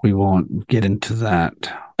we won't get into that.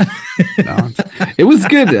 No, it was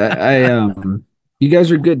good. You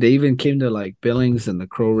guys were good. They even came to like Billings and the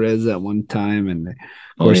Crow Res at one time, and of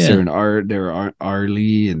course they're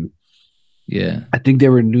Arlee, and I think they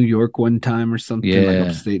were in New York one time or something, like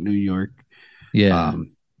upstate New York. Yeah.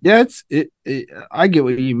 Yeah, I get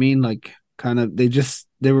what you mean. Like, kind of, they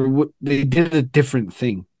did a different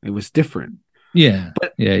thing. It was different, Yeah.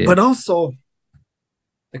 but Yeah. Yeah. but also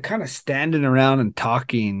they're kind of standing around and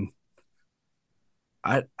talking.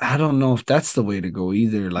 I don't know if that's the way to go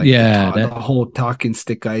either. Like Yeah. the That. whole talking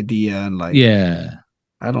stick idea and like Yeah.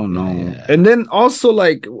 I don't Yeah. know. Yeah. And then also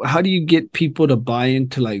like how do you get people to buy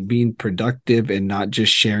into like being productive and not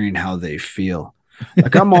just sharing how they feel?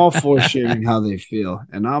 Like I'm all for sharing how they feel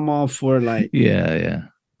and I'm all for like Yeah. Yeah.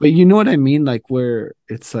 but you know what I mean? Like where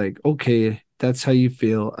it's like, okay, that's how you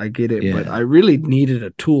feel. I get it. But I Yeah. really needed a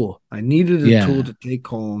tool. I needed a tool Yeah. to take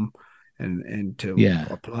home and to Yeah.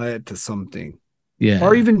 apply it to something.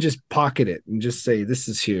 Or Yeah. even just pocket it and just say, this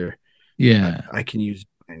is here. Yeah. I can use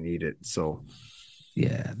it. I need it. So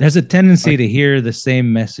Yeah. There's a tendency I to hear the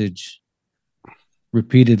same message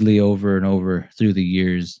repeatedly over and over through the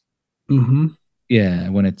years. mm-hmm. Yeah.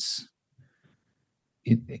 When it's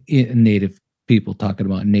native people talking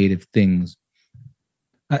about native things.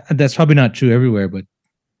 That's probably not true everywhere, but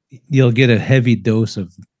you'll get a heavy dose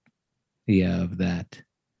of that.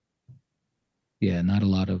 Yeah, not a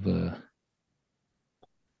lot Well,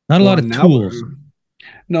 of now tools.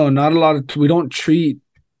 no, not a lot of we don't treat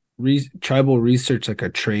tribal research like a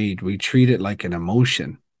trade. We treat it like an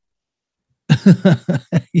emotion.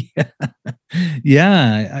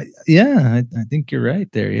 Yeah, yeah. I think you're right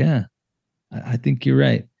there. Yeah, I think you're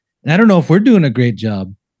right. I don't know if we're doing a great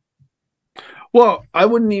job. Well, I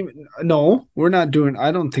wouldn't even no, we're not doing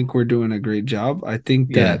I don't think we're doing a great job. I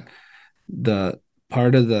think Yeah, that the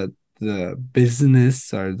part of the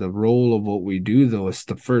business or the role of what we do though is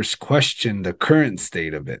to first question the current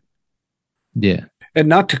state of it. yeah, And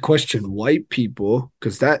not to question white people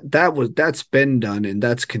because that's been done and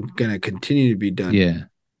that's going to continue to be done. yeah,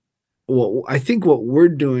 Well, I think what we're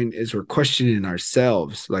doing is we're questioning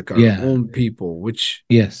ourselves, like our yeah. own people, which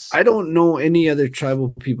Yes, I don't know any other tribal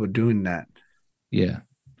people doing that. yeah,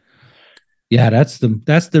 yeah. That's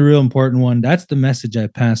the real important one. That's the message I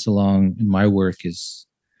pass along in my work. Is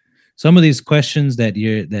some of these questions that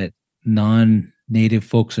non-native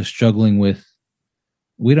folks are struggling with,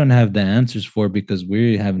 we don't have the answers for because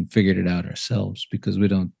we haven't figured it out ourselves, because we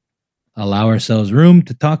don't allow ourselves room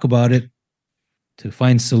to talk about it, to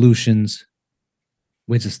find solutions.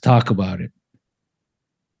 We just talk about it,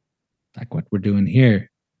 like what we're doing here.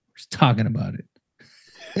 We're just talking about it.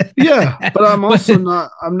 Yeah, but But I'm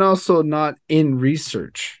also not in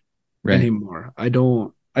research right, anymore. I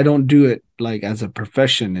don't do it like as a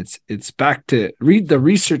profession. It's back to read the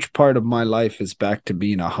research part of my life is back to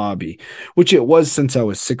being a hobby, which it was since I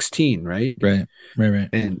was 16, right? right, right, right.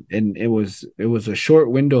 And it was a short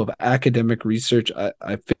window of academic research.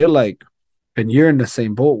 I feel like and you're in the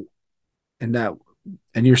same boat in that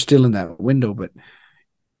and you're still in that window, but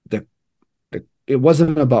the it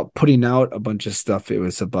wasn't about putting out a bunch of stuff. It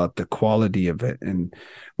was about the quality of it. And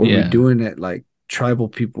were we Yeah, doing it like tribal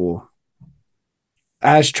people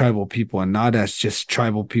as tribal people and not as just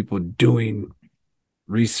tribal people doing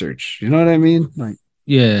research? You know what I mean? Like,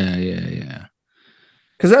 yeah, yeah, yeah,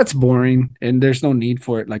 because that's boring and there's no need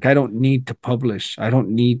for it. Like, I don't need to publish. I've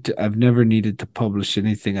never needed to publish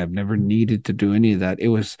anything. I've never needed to do any of that. It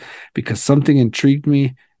was because something intrigued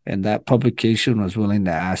me and that publication was willing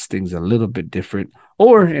to ask things a little bit different.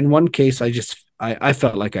 Or in one case, I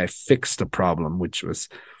felt like I fixed a problem, which was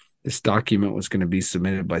this document was going to be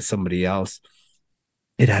submitted by somebody else.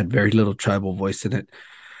 It had very little tribal voice in it.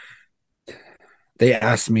 They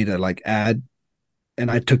asked me to like add, and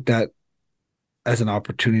I took that as an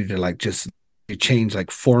opportunity to like just change like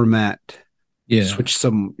format, yeah, switch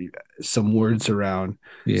some words around.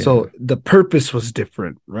 yeah, So the purpose was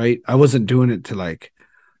different, right? I wasn't doing it to like,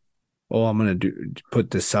 oh, I'm gonna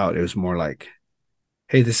put this out. It was more like,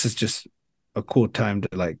 hey, this is just a cool time to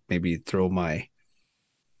like maybe throw my.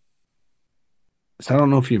 So I don't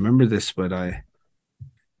know if you remember this, but I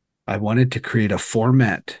wanted to create a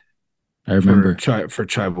format I remember. for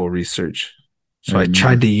tribal research. I So I tried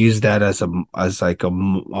remember. to use that as like a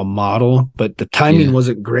model, but the timing Yeah,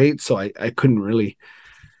 wasn't great, so I couldn't really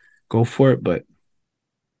go for it. But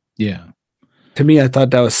yeah, to me, I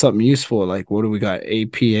thought that was something useful. Like, what do we got?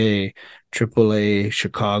 APA, AAA,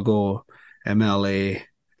 Chicago, MLA.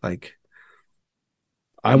 Like,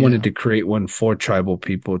 I yeah, wanted to create one for tribal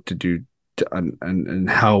people to do and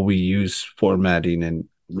how we use formatting and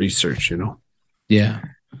research. You know. yeah,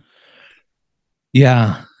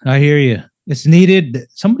 yeah. I hear you. It's needed.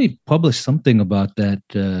 Somebody published something about that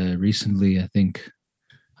recently. I think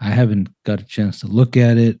I haven't got a chance to look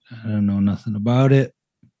at it. I don't know nothing about it,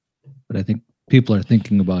 but I think people are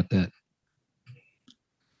thinking about that.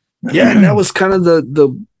 Yeah, and that was kind of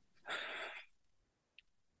the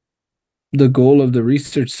the goal of the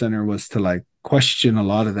research center was to like question a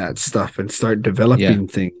lot of that stuff and start developing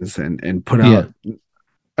things and put out,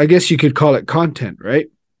 I guess you could call it content, right?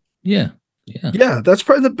 Yeah. Yeah, that's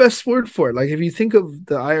probably the best word for it. Like if you think of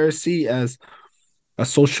the IRC as a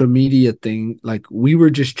social media thing, like we were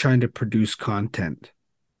just trying to produce content.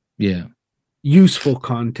 Yeah. Useful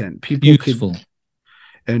content. People could,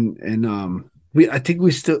 and I think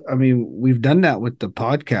we still, I mean, we've done that with the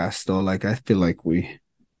podcast though. Like I feel like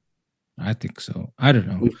I think so. I don't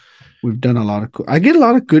know. We've done a lot of I get a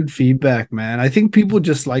lot of good feedback, man. I think people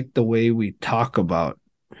just like the way we talk about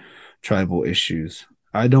tribal issues.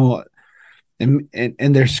 I don't, and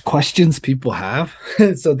there's questions people have.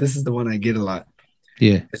 So this is the one I get a lot.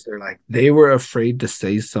 Yeah. They're like, they were afraid to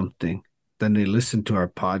say something. Then they listen to our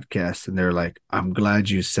podcast and they're like, I'm glad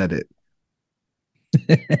you said it.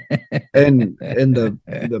 and the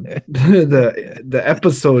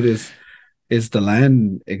episode is the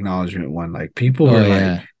land acknowledgement one. Like people were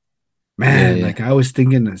like, man, like I was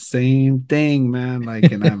thinking the same thing, man.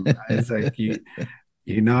 Like, and it's like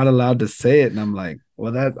you're not allowed to say it. And I'm like,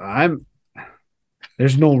 well,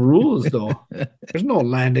 there's no rules though. There's no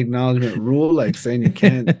land acknowledgement rule like saying you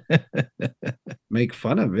can't make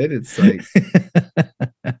fun of it. It's like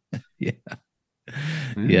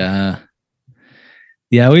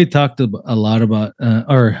yeah, we talked a lot about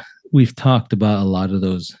or we've talked about a lot of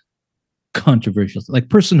those controversial, like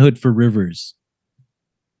personhood for rivers.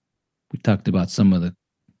 We talked about some of the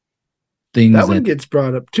things that one gets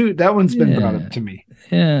brought up too. That one's been brought up to me.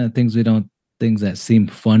 Yeah, things that seem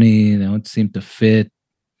funny, they don't seem to fit.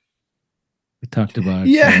 We talked about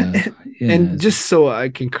and just so I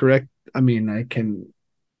can correct, I mean, I can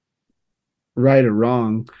right or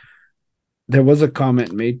wrong. There was a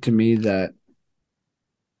comment made to me that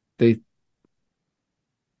they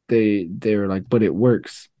were like, but it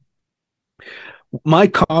works. My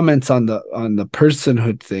comments on the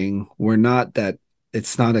personhood thing were not that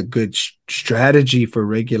it's not a good strategy for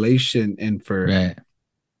regulation and for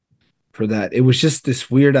that. It was just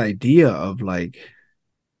this weird idea of like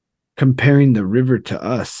comparing the river to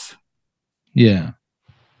us. Yeah.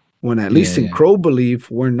 When at least in Crow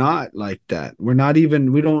belief, we're not like that. We're not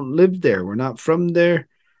even, we don't live there. We're not from there.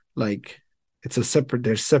 Like it's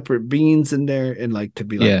there's separate beings in there. And like to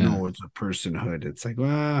be like, no, it's a personhood. It's like,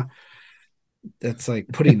 well, that's like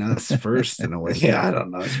putting us first in a way. Yeah, I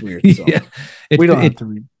don't know. It's weird. So we don't have to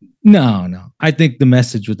read. No. I think the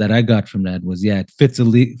message that I got from that was, it fits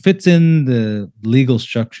in the legal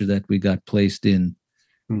structure that we got placed in.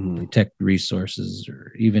 Protect resources,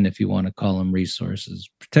 or even if you want to call them resources,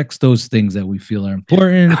 protects those things that we feel are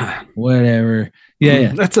important, whatever.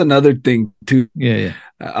 Yeah. That's another thing too. Yeah.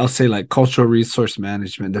 I'll say like cultural resource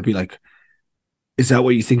management. They'll be like, is that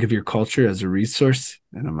what you think of your culture as a resource?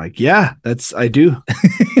 And I'm like, yeah, I do.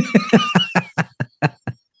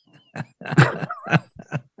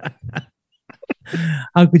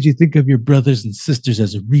 How could you think of your brothers and sisters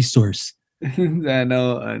as a resource? I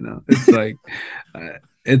know.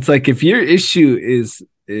 It's like if your issue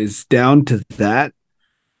is down to that,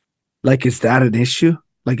 like, is that an issue?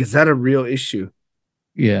 Like, is that a real issue?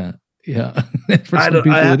 Yeah. For some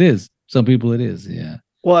people it is. Some people it is. Yeah.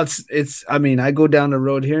 Well, it's. I mean, I go down the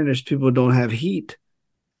road here, and there's people who don't have heat.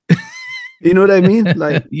 You know what I mean?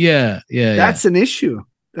 Like, yeah. That's an issue.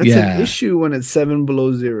 That's an issue when it's 7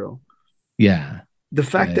 below zero. Yeah. The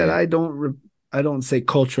fact that I don't say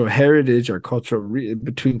cultural heritage or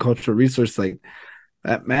between cultural resource, like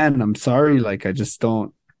that, man, I'm sorry. Like, I just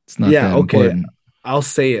don't. It's not that important. I'll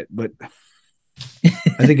say it, but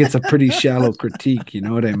I think it's a pretty shallow critique. You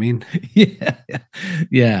know what I mean?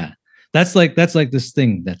 Yeah. That's like this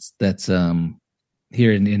thing that's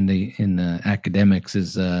here in the academics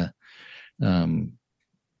is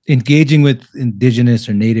engaging with indigenous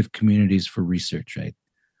or native communities for research, right?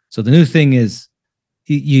 So the new thing is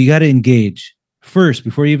you got to engage first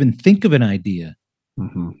before you even think of an idea.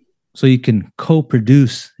 So you can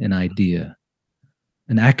co-produce an idea,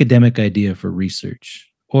 an academic idea for research,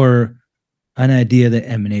 or an idea that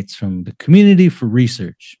emanates from the community for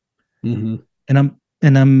research. And I'm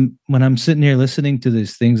when I'm sitting here listening to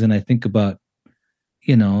these things and I think about,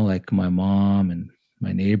 like my mom and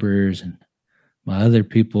my neighbors and my other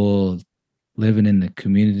people living in the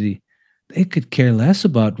community, they could care less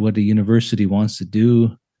about what the university wants to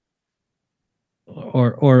do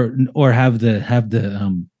or have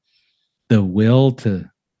the will to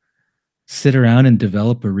sit around and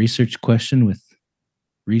develop a research question with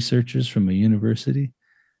researchers from a university.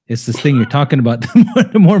 It's this thing you're talking about.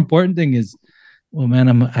 The more important thing is, well,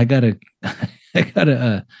 man, I gotta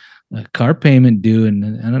a car payment due,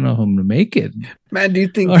 and I don't know how I'm gonna make it. Man, do you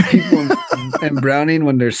think people in Browning,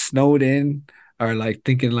 when they're snowed in, are like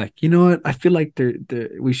thinking like, you know what? I feel like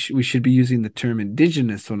we should be using the term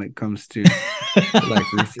indigenous when it comes to like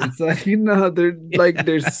it's like, you know, they're like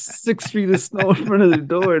there's 6 feet of snow in front of the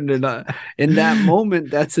door, and they're not in that moment.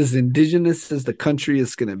 That's as indigenous as the country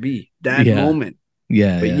is gonna be. That moment.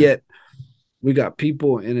 Yeah. But yet we got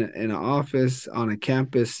people in an office on a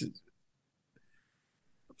campus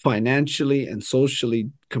financially and socially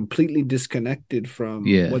completely disconnected from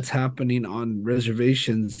what's happening on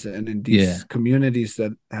reservations and in these communities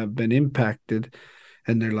that have been impacted.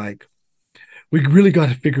 And they're like, we really got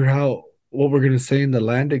to figure out what we're going to say in the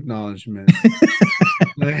land acknowledgement.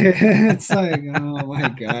 It's like, oh my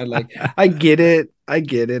God. Like, I get it.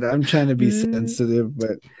 I'm trying to be sensitive,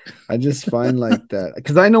 but I just find like that,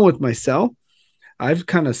 because I know with myself, I've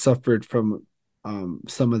kind of suffered from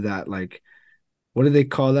some of that, like, what do they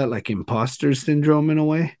call that? Like imposter syndrome in a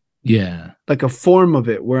way. Yeah. Like a form of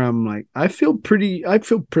it where I'm like, I feel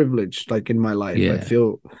privileged, like in my life. I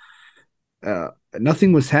feel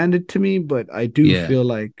nothing was handed to me, but I do feel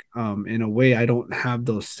like in a way I don't have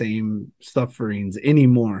those same sufferings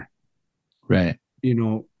anymore. Right. You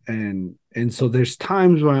know, and so there's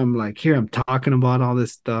times where I'm like, here, I'm talking about all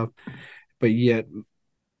this stuff, but yet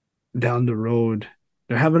down the road,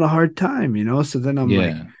 they're having a hard time, you know? So then I'm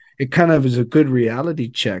like, it kind of is a good reality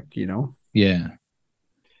check, you know? Yeah,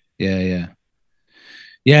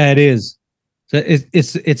 it is. So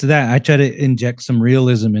it's that I try to inject some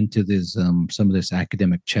realism into this some of this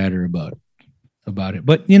academic chatter about it.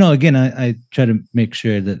 But you know, again, I try to make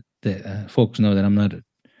sure that folks know that I'm not a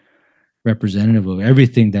representative of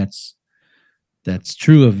everything that's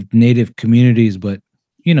true of Native communities. But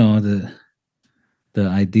you know, the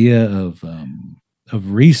idea of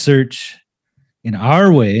research in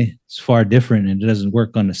our way is far different, and it doesn't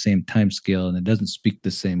work on the same time scale, and it doesn't speak the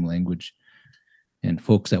same language. And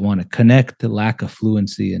folks that want to connect the lack of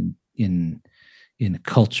fluency in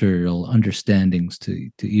cultural understandings to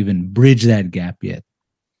even bridge that gap yet.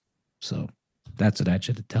 So that's what I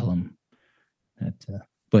try to tell them.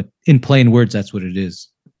 But in plain words, that's what it is.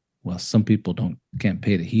 Well, some people can't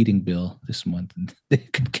pay the heating bill this month, and they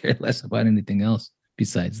could care less about anything else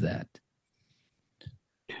besides that.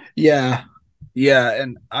 Yeah,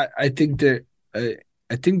 and I think there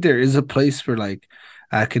is a place for like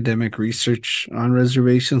academic research on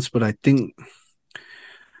reservations, but I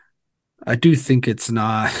do think it's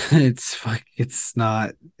not it's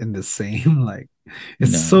not in the same, like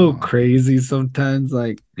it's so crazy sometimes,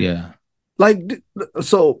 like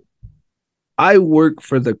so I work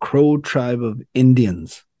for the Crow tribe of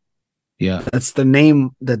Indians. Yeah, that's the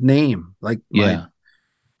name like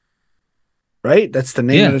right? That's the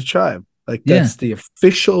name of the tribe. Like that's the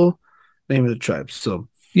official name of the tribe. So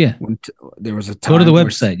when there was a time, go to the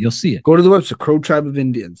website, you'll see it. Go to the website, Crow Tribe of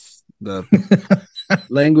Indians. The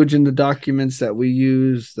language in the documents that we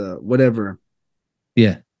use, the whatever.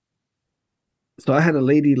 Yeah. So I had a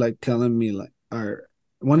lady like telling me like,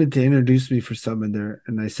 wanted to introduce me for someone there,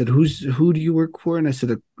 and I said, who do you work for? And I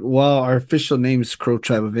said, well, our official name is Crow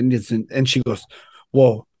Tribe of Indians, and she goes,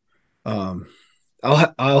 whoa,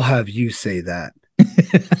 I'll have you say that.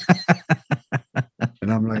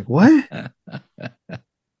 And I'm like, what?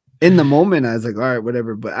 In the moment, I was like, all right,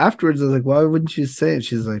 whatever. But afterwards, I was like, why wouldn't you say it?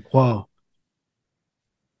 She's like, wow,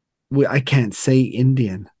 I can't say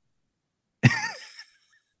Indian.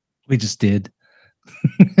 We just did.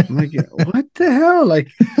 I'm like, what the hell? Like,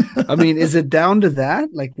 I mean, is it down to that?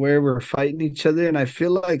 Like where we're fighting each other? And I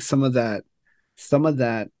feel like some of that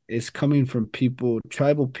is coming from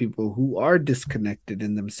tribal people who are disconnected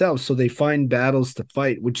in themselves. So they find battles to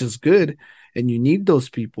fight, which is good. And you need those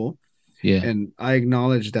people. Yeah. And I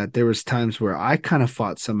acknowledge that there was times where I kind of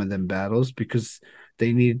fought some of them battles because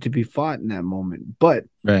they needed to be fought in that moment. But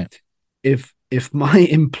if my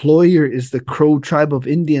employer is the Crow Tribe of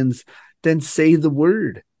Indians, then say the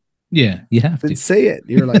word. Yeah, you have to say it.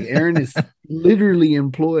 You're like, Aaron is literally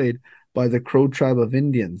employed by the Crow Tribe of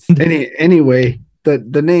Indians. Anyway,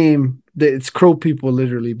 the name, it's Crow people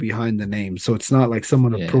literally behind the name, so it's not like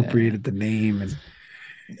someone appropriated the name.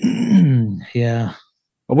 And yeah,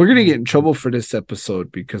 well, we're gonna get in trouble for this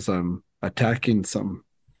episode because I'm attacking some.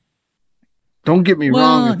 Don't get me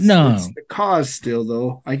wrong. It's the cause still,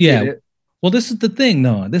 though. I get it. Well, this is the thing,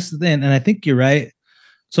 though. This is the thing, and I think you're right.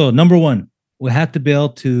 So, number one, we have to be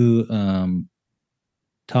able to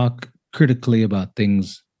talk critically about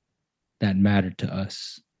things that matter to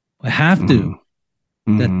us. We have to.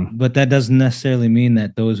 But that doesn't necessarily mean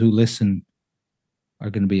that those who listen are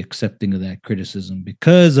going to be accepting of that criticism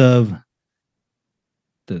because of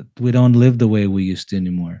we don't live the way we used to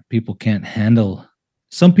anymore.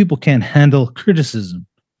 Some people can't handle criticism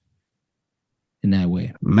in that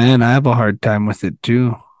way. Man, I have a hard time with it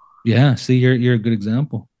too. Yeah, see, you're a good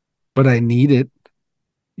example. But I need it.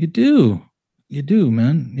 You do,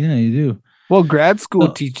 man. Yeah, you do. Well, grad school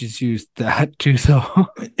So- teaches you that too, so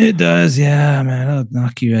It does, yeah, man. I'll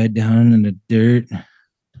knock you right down in the dirt.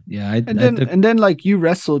 Yeah, and then like you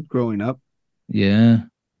wrestled growing up. yeah.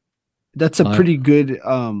 That's a pretty good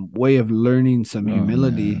way of learning some Oh,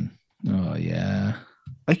 humility. man. Oh yeah.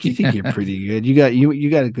 Like you think you're pretty good. You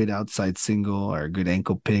got a good outside single or a good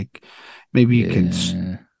ankle pick. Maybe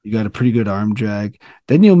Yeah. you got a pretty good arm drag.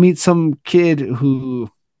 Then you'll meet some kid who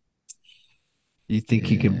you think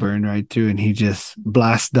he can Yeah. burn right through, and he just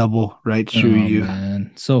blasts double right through Oh, you.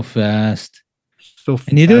 man, so fast. So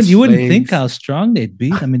And you fast wouldn't legs. think how strong they'd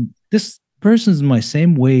be. I mean, this person's my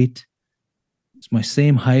same weight, it's my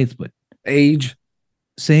same height, but age.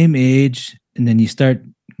 same age. And then you start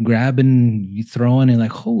grabbing, you throwing, and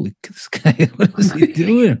like, holy, this guy, what is he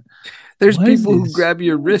doing? There's Why is people who this- grab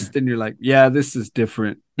your wrist, and you're like, "Yeah, this is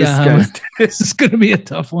different. Yeah, This huh? guy's This is gonna be a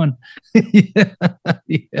tough one. Yeah,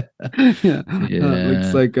 yeah, yeah. Yeah.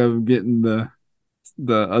 Looks like I'm getting the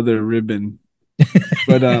other ribbon."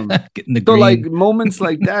 But getting the so green. like moments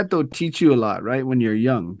like that though teach you a lot, right? When you're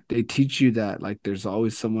young, they teach you that like there's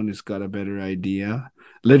always someone who's got a better idea.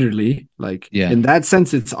 Literally, like Yeah. in that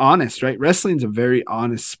sense, it's honest, right? Wrestling's a very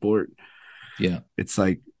honest sport. Yeah, It's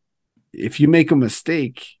like if you make a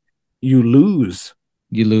mistake, you lose.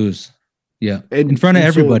 you lose. Yeah, And- in front of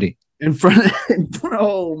and so- everybody. In front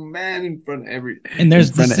oh man, in front of And there's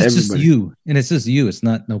in front this of is just everybody. you, and it's just you. It's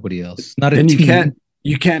not nobody else. Not a And team.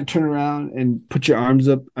 you can't turn around and put your arms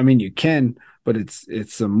up. I mean, you can, but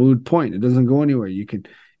it's a moot point. It doesn't go anywhere. You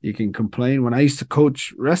can complain. When I used to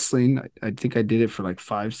coach wrestling, I think I did it for like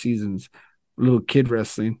 5 seasons. Little guy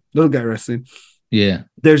wrestling. Yeah,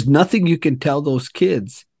 There's nothing you can tell those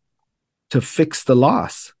kids to fix the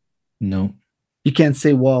loss. no. You can't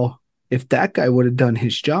say, well, if that guy would have done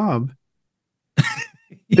his job,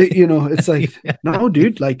 it's like, Yeah. no,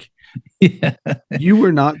 dude, like Yeah, you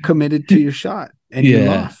were not committed to your shot and you Yeah.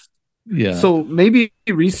 lost. yeah. So maybe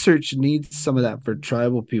research needs some of that for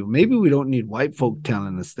tribal people. Maybe we don't need white folk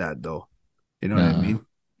telling us that though. You know what I No. mean?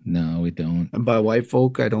 No, we don't. And by white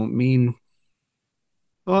folk, I don't mean,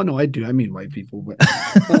 oh no, I do. I mean white people, but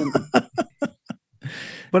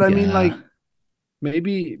but I mean Yeah. like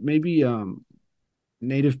maybe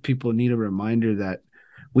native people need a reminder that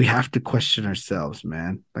we have to question ourselves,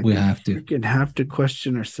 man. Like We have to. freaking have to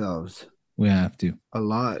question ourselves We have to. a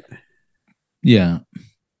lot. Yeah,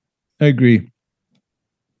 I agree.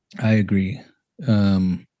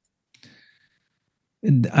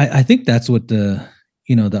 And I think that's what the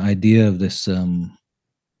idea of this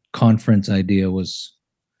conference idea was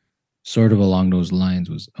sort of along those lines,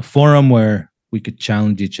 was a forum where we could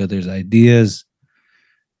challenge each other's ideas.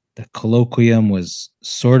 The colloquium was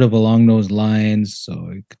sort of along those lines, so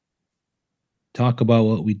we could talk about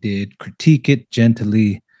what we did, critique it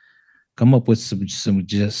gently, come up with some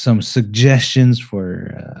suggestions for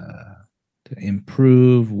to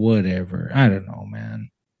improve whatever. I don't know, man.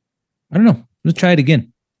 I don't know. Let's try it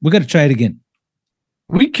again. We got to try it again.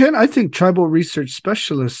 We can. I think tribal research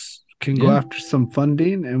specialists can go Yeah. after some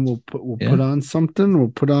funding, and we'll Yeah. put on something. We'll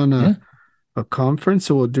put on Yeah. a conference,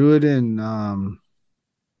 so we'll do it in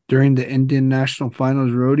during the Indian National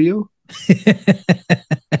Finals Rodeo.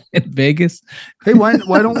 In Vegas. Hey, why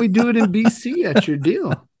don't we do it in BC at your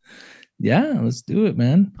deal? Yeah, let's do it,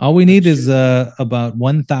 man. All we need is about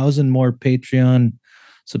 1,000 more Patreon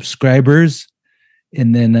subscribers,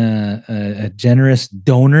 and then a generous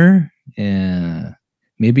donor,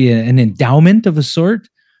 maybe an endowment of a sort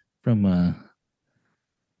from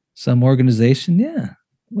some organization. Yeah,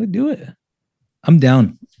 we'll do it. I'm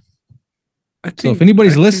down. So if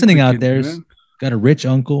anybody's listening out there, got a rich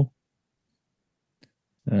uncle,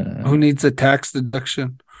 who needs a tax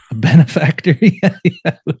deduction? a benefactor, yeah,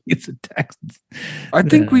 who needs a tax. I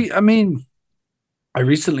think I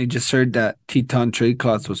recently just heard that Teton Trade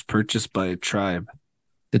Cloth was purchased by a tribe,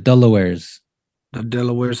 The Delawares. the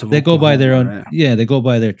Delawares of They go by their own. Oklahoma, right? Yeah, they go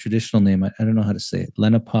by their traditional name. I don't know how to say it.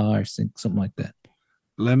 Lenape or something like that.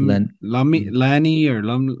 Lanny or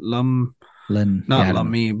Lum, Len. not yeah, I don't know.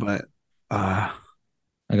 Lummy, but I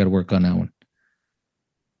got to work on that one.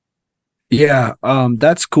 yeah,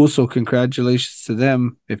 that's cool. So congratulations to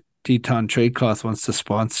them. If Teton Trade Cloth wants to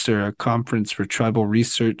sponsor a conference for tribal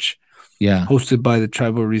research Yeah, hosted by the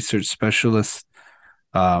tribal research specialists,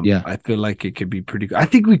 Yeah. I feel like it could be pretty good. I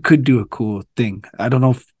think we could do a cool thing. I don't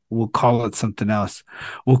know if we'll call it something else.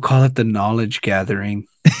 We'll call it the knowledge gathering.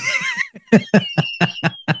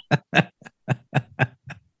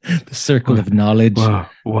 circle of knowledge. Wow.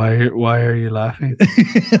 Why are you laughing?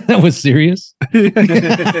 That was serious.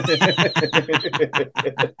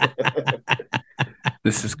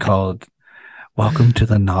 This is called Welcome to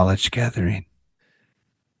the Knowledge Gathering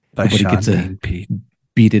by Nobody Sean gets a- and Pete.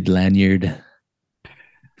 Beaded lanyard.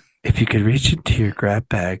 If you could reach into your grab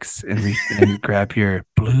bags and grab your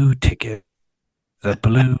blue ticket, the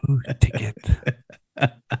blue ticket.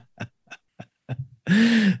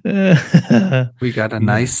 We got a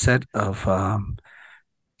nice set of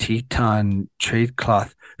Teton trade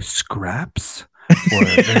cloth scraps for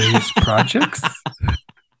various projects.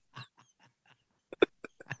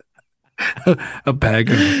 A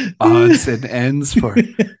bag of odds and ends for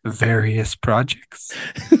various projects.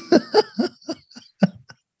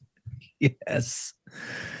 Yes.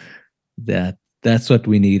 That's what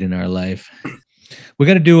we need in our life. We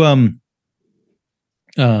got to do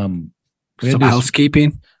Some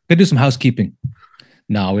housekeeping. Gotta do some housekeeping.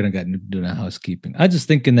 No, we don't got to do no housekeeping. I'm just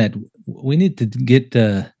thinking that we need to get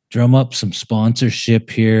drum up some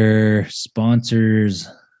sponsorship here. Sponsors.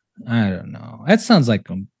 I don't know. That sounds like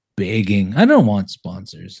I'm begging. I don't want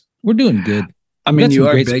sponsors. We're doing good. I We mean, got you some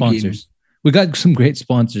are great begging. sponsors. We got some great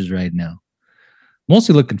sponsors right now.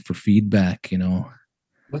 Mostly looking for feedback, you know.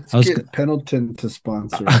 Let's I was get Pendleton to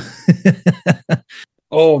sponsor.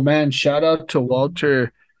 Oh man, shout out to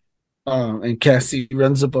Walter and Cassie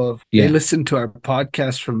Runs Above. Yeah. They listened to our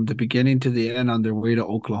podcast from the beginning to the end on their way to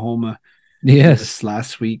Oklahoma Yes. this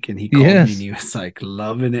last week, and he called Yes. me and he was like,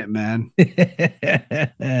 loving it, man.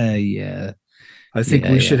 Yeah. I think Yeah,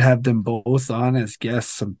 we yeah. should have them both on as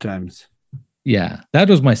guests sometimes. Yeah. That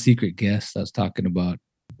was my secret guest I was talking about.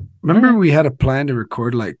 Remember, we had a plan to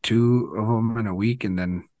record like 2 of them in a week, and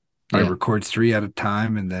then I Yeah. record 3 at a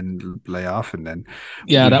time, and then lay off, and then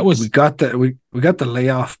Yeah, we got the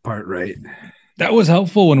layoff part right. that was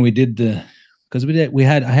helpful when we did because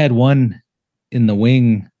I had one in the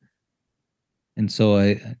wing, and so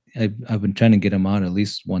I've been trying to get him out at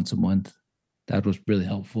least once a month. That was really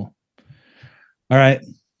helpful. All right,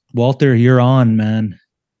 Walter, you're on, man.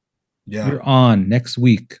 Yeah, You're on next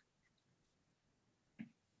week.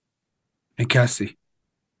 and Cassie.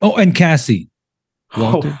 Oh, and Cassie,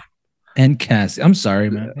 Walter, Oh, and Cassie. I'm sorry,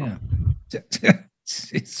 man. Yeah,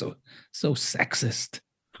 it's so sexist.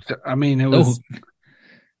 I mean, it was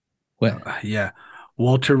Well, yeah.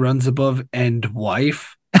 Walter Runs Above and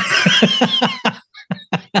wife.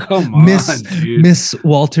 Come on, dude. Miss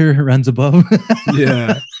Walter runs above.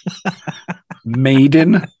 Yeah.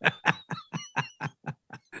 Maiden.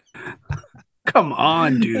 Come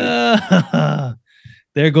on, dude.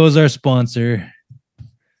 There goes our sponsor.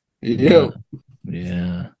 Yeah.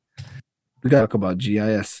 Yeah. We got to talk about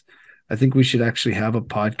GIS. I think we should actually have a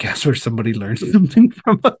podcast where somebody learns something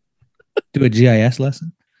from us. Do a GIS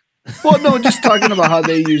lesson. Well, no, just talking about how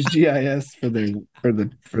they use GIS for their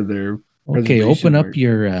Okay, presentation open up work.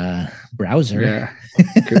 your browser. Yeah.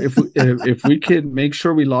 if we can make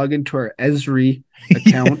sure we log into our Esri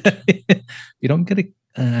account, You don't get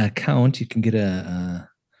a account. You can get a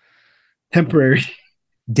temporary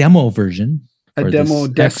demo version. a for demo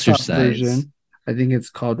this desktop exercise. version. I think it's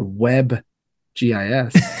called Web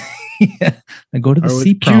GIS. Yeah, I go to the Or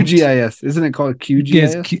C prompt. QGIS. Isn't it called Yeah,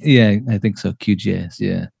 QGIS? yeah, I think so. QGIS.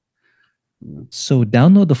 Yeah. So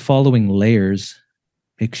download the following layers.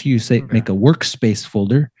 Make sure you make a workspace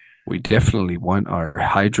folder. We definitely want our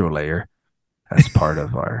hydro layer as part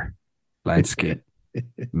of our landscape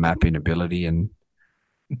mapping ability and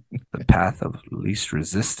the path of least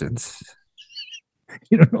resistance.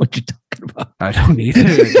 You don't know what you're talking about. I don't either.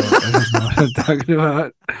 I don't know what I'm talking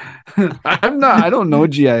about. I don't know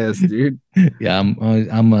GIS, dude. Yeah, I'm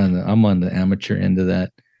on the amateur end of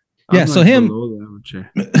that. Yeah, I'm so like him. below the amateur.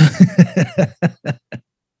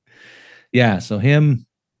 Yeah, so him,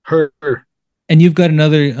 Her. and you've got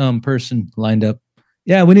another person lined up.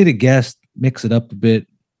 Yeah, we need a guest. Mix it up a bit.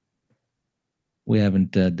 We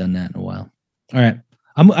haven't done that in a while. All right,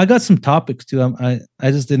 I got some topics too. I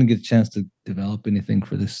just didn't get a chance to develop anything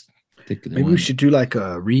for this particular. Maybe one. we should do like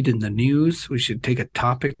a read in the news. We should take a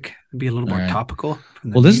topic and be a little more All right. topical.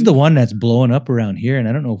 from Well, this is news. the one that's blowing up around here, and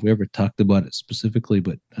I don't know if we ever talked about it specifically,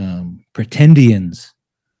 but pretendians.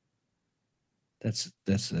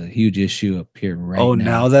 That's a huge issue up here right Oh, now.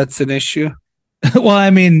 now that's an issue. Well, I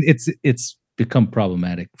mean, it's become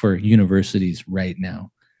problematic for universities right now,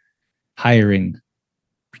 hiring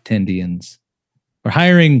pretendians or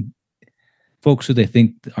hiring folks who they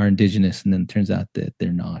think are indigenous, and then it turns out that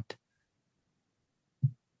they're not.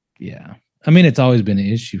 Yeah, I mean, it's always been an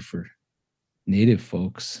issue for Native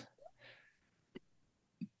folks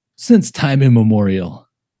since time immemorial.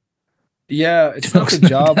 Yeah, it's not the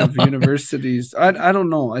job of universities. I don't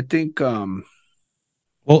know. I think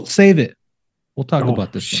Well, save it. We'll talk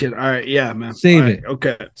about this shit. one. All right, yeah, man. Save All it. right,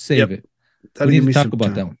 okay. Save it. That'll We need give to me talk some about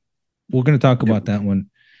time. that one. We're going to talk about that one.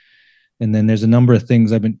 And then there's a number of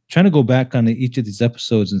things I've been trying to go back on each of these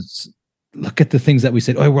episodes and look at the things that we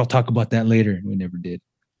said, oh, we'll talk about that later. And we never did.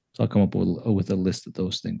 So I'll come up with a list of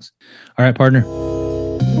those things. All right, partner.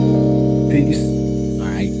 Peace. All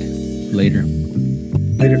right. Later.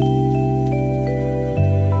 Later.